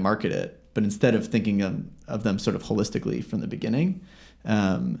just try to market it. But instead of thinking of them sort of holistically from the beginning.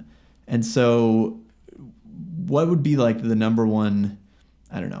 And so what would be like the number one,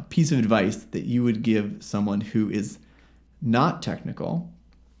 I don't know, piece of advice that you would give someone who is not technical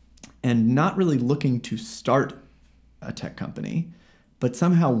and not really looking to start a tech company, but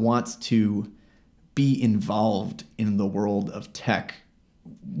somehow wants to be involved in the world of tech,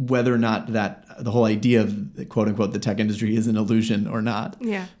 whether or not that the whole idea of quote unquote the tech industry is an illusion or not?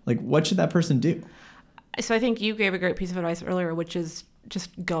 Yeah. Like, what should that person do? So I think you gave a great piece of advice earlier, which is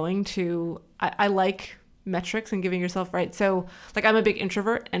just going to, I like metrics and giving yourself, right? So like, I'm a big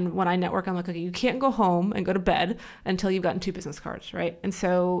introvert, and when I network, I'm like, okay, you can't go home and go to bed until you've gotten 2 business cards, right? And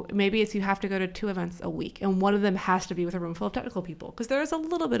so maybe it's, you have to go to 2 events a week, and one of them has to be with a room full of technical people, because there is a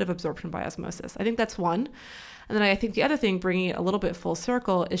little bit of absorption by osmosis. I think that's one. And then I think the other thing, bringing it a little bit full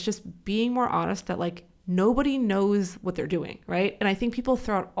circle, is just being more honest that like, nobody knows what they're doing, right? And I think people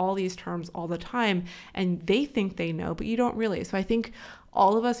throw out all these terms all the time, and they think they know, but you don't really. So I think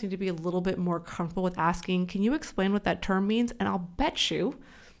all of us need to be a little bit more comfortable with asking, can you explain what that term means? And I'll bet you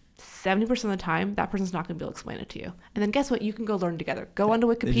 70% of the time, that person's not going to be able to explain it to you. And then guess what? You can go learn together. Go onto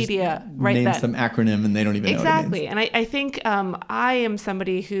Wikipedia, write name that. some acronym and they don't even know what it means. Exactly. And I think I am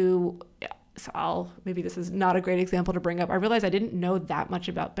somebody who, so maybe this is not a great example to bring up. I realized I didn't know that much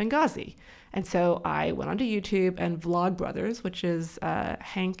about Benghazi. And so I went onto YouTube, and Vlogbrothers, which is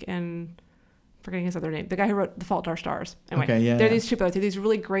Hank and, forgetting his other name, the guy who wrote The Fault in Our Stars. Anyway, they're these two brothers. They're these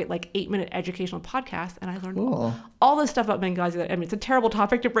really great, like 8-minute educational podcasts. And I learned all this stuff about Benghazi. I mean, it's a terrible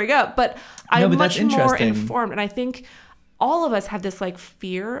topic to bring up, but I'm much more informed. And I think all of us have this like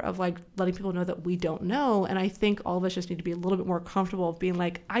fear of like letting people know that we don't know. And I think all of us just need to be a little bit more comfortable of being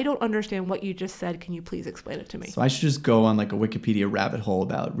like, I don't understand what you just said. Can you please explain it to me? So I should just go on like a Wikipedia rabbit hole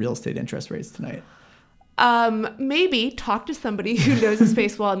about real estate interest rates tonight. Maybe talk to somebody who knows the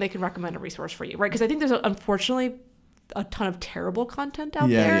space well, and they can recommend a resource for you, right? Because I think there's unfortunately a ton of terrible content out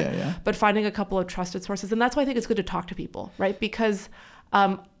there, but finding a couple of trusted sources. And that's why I think it's good to talk to people, right? Because,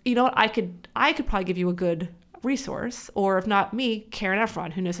 you know what, I could probably give you a good resource, or if not me, Karen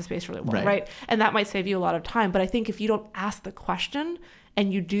Efron, who knows the space really well, right? And that might save you a lot of time. But I think if you don't ask the question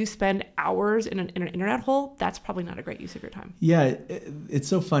and you do spend hours in an internet hole, that's probably not a great use of your time. Yeah, it's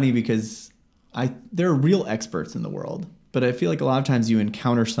so funny because there are real experts in the world, but I feel like a lot of times you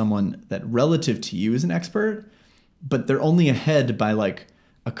encounter someone that relative to you is an expert, but they're only ahead by like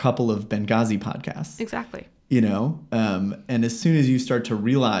a couple of Benghazi podcasts. Exactly. And as soon as you start to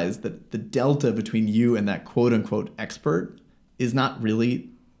realize that the delta between you and that quote unquote expert is not really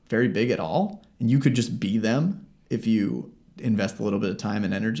very big at all, and you could just be them if you invest a little bit of time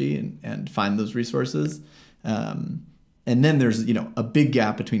and energy and find those resources. And then there's, a big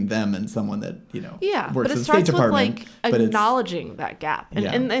gap between them and someone that, Yeah, works but in it the State starts with Department. acknowledging that gap. And,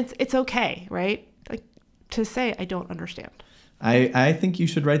 Yeah. and it's okay, right? Like to say, I don't understand. I think you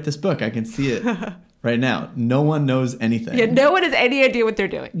should write this book. I can see it right now. No one knows anything. Yeah, no one has any idea what they're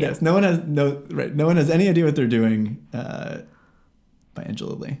doing. Yes, no one has any idea what they're doing. By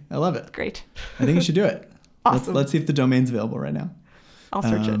Angela Lee. I love it. Great. I think you should do it. Awesome. Let's see if the domain's available right now. I'll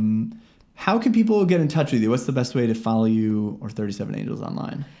search it. How can people get in touch with you? What's the best way to follow you or 37 Angels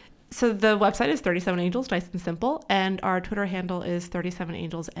online? So the website is 37 Angels, nice and simple. And our Twitter handle is 37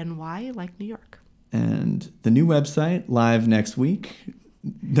 Angels NY, like New York. And the new website, live next week.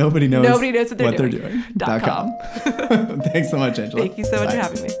 Nobody knows what they're doing. .com. Thanks so much, Angela. Thank you so much for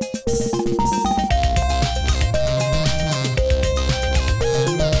having me.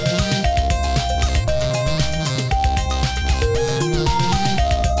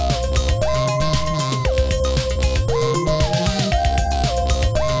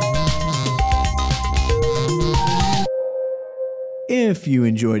 If you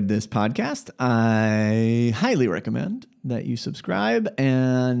enjoyed this podcast, I highly recommend that you subscribe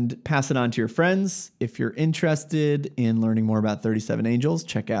and pass it on to your friends. If you're interested in learning more about 37 Angels,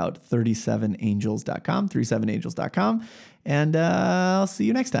 check out 37angels.com, 37angels.com, and I'll see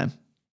you next time.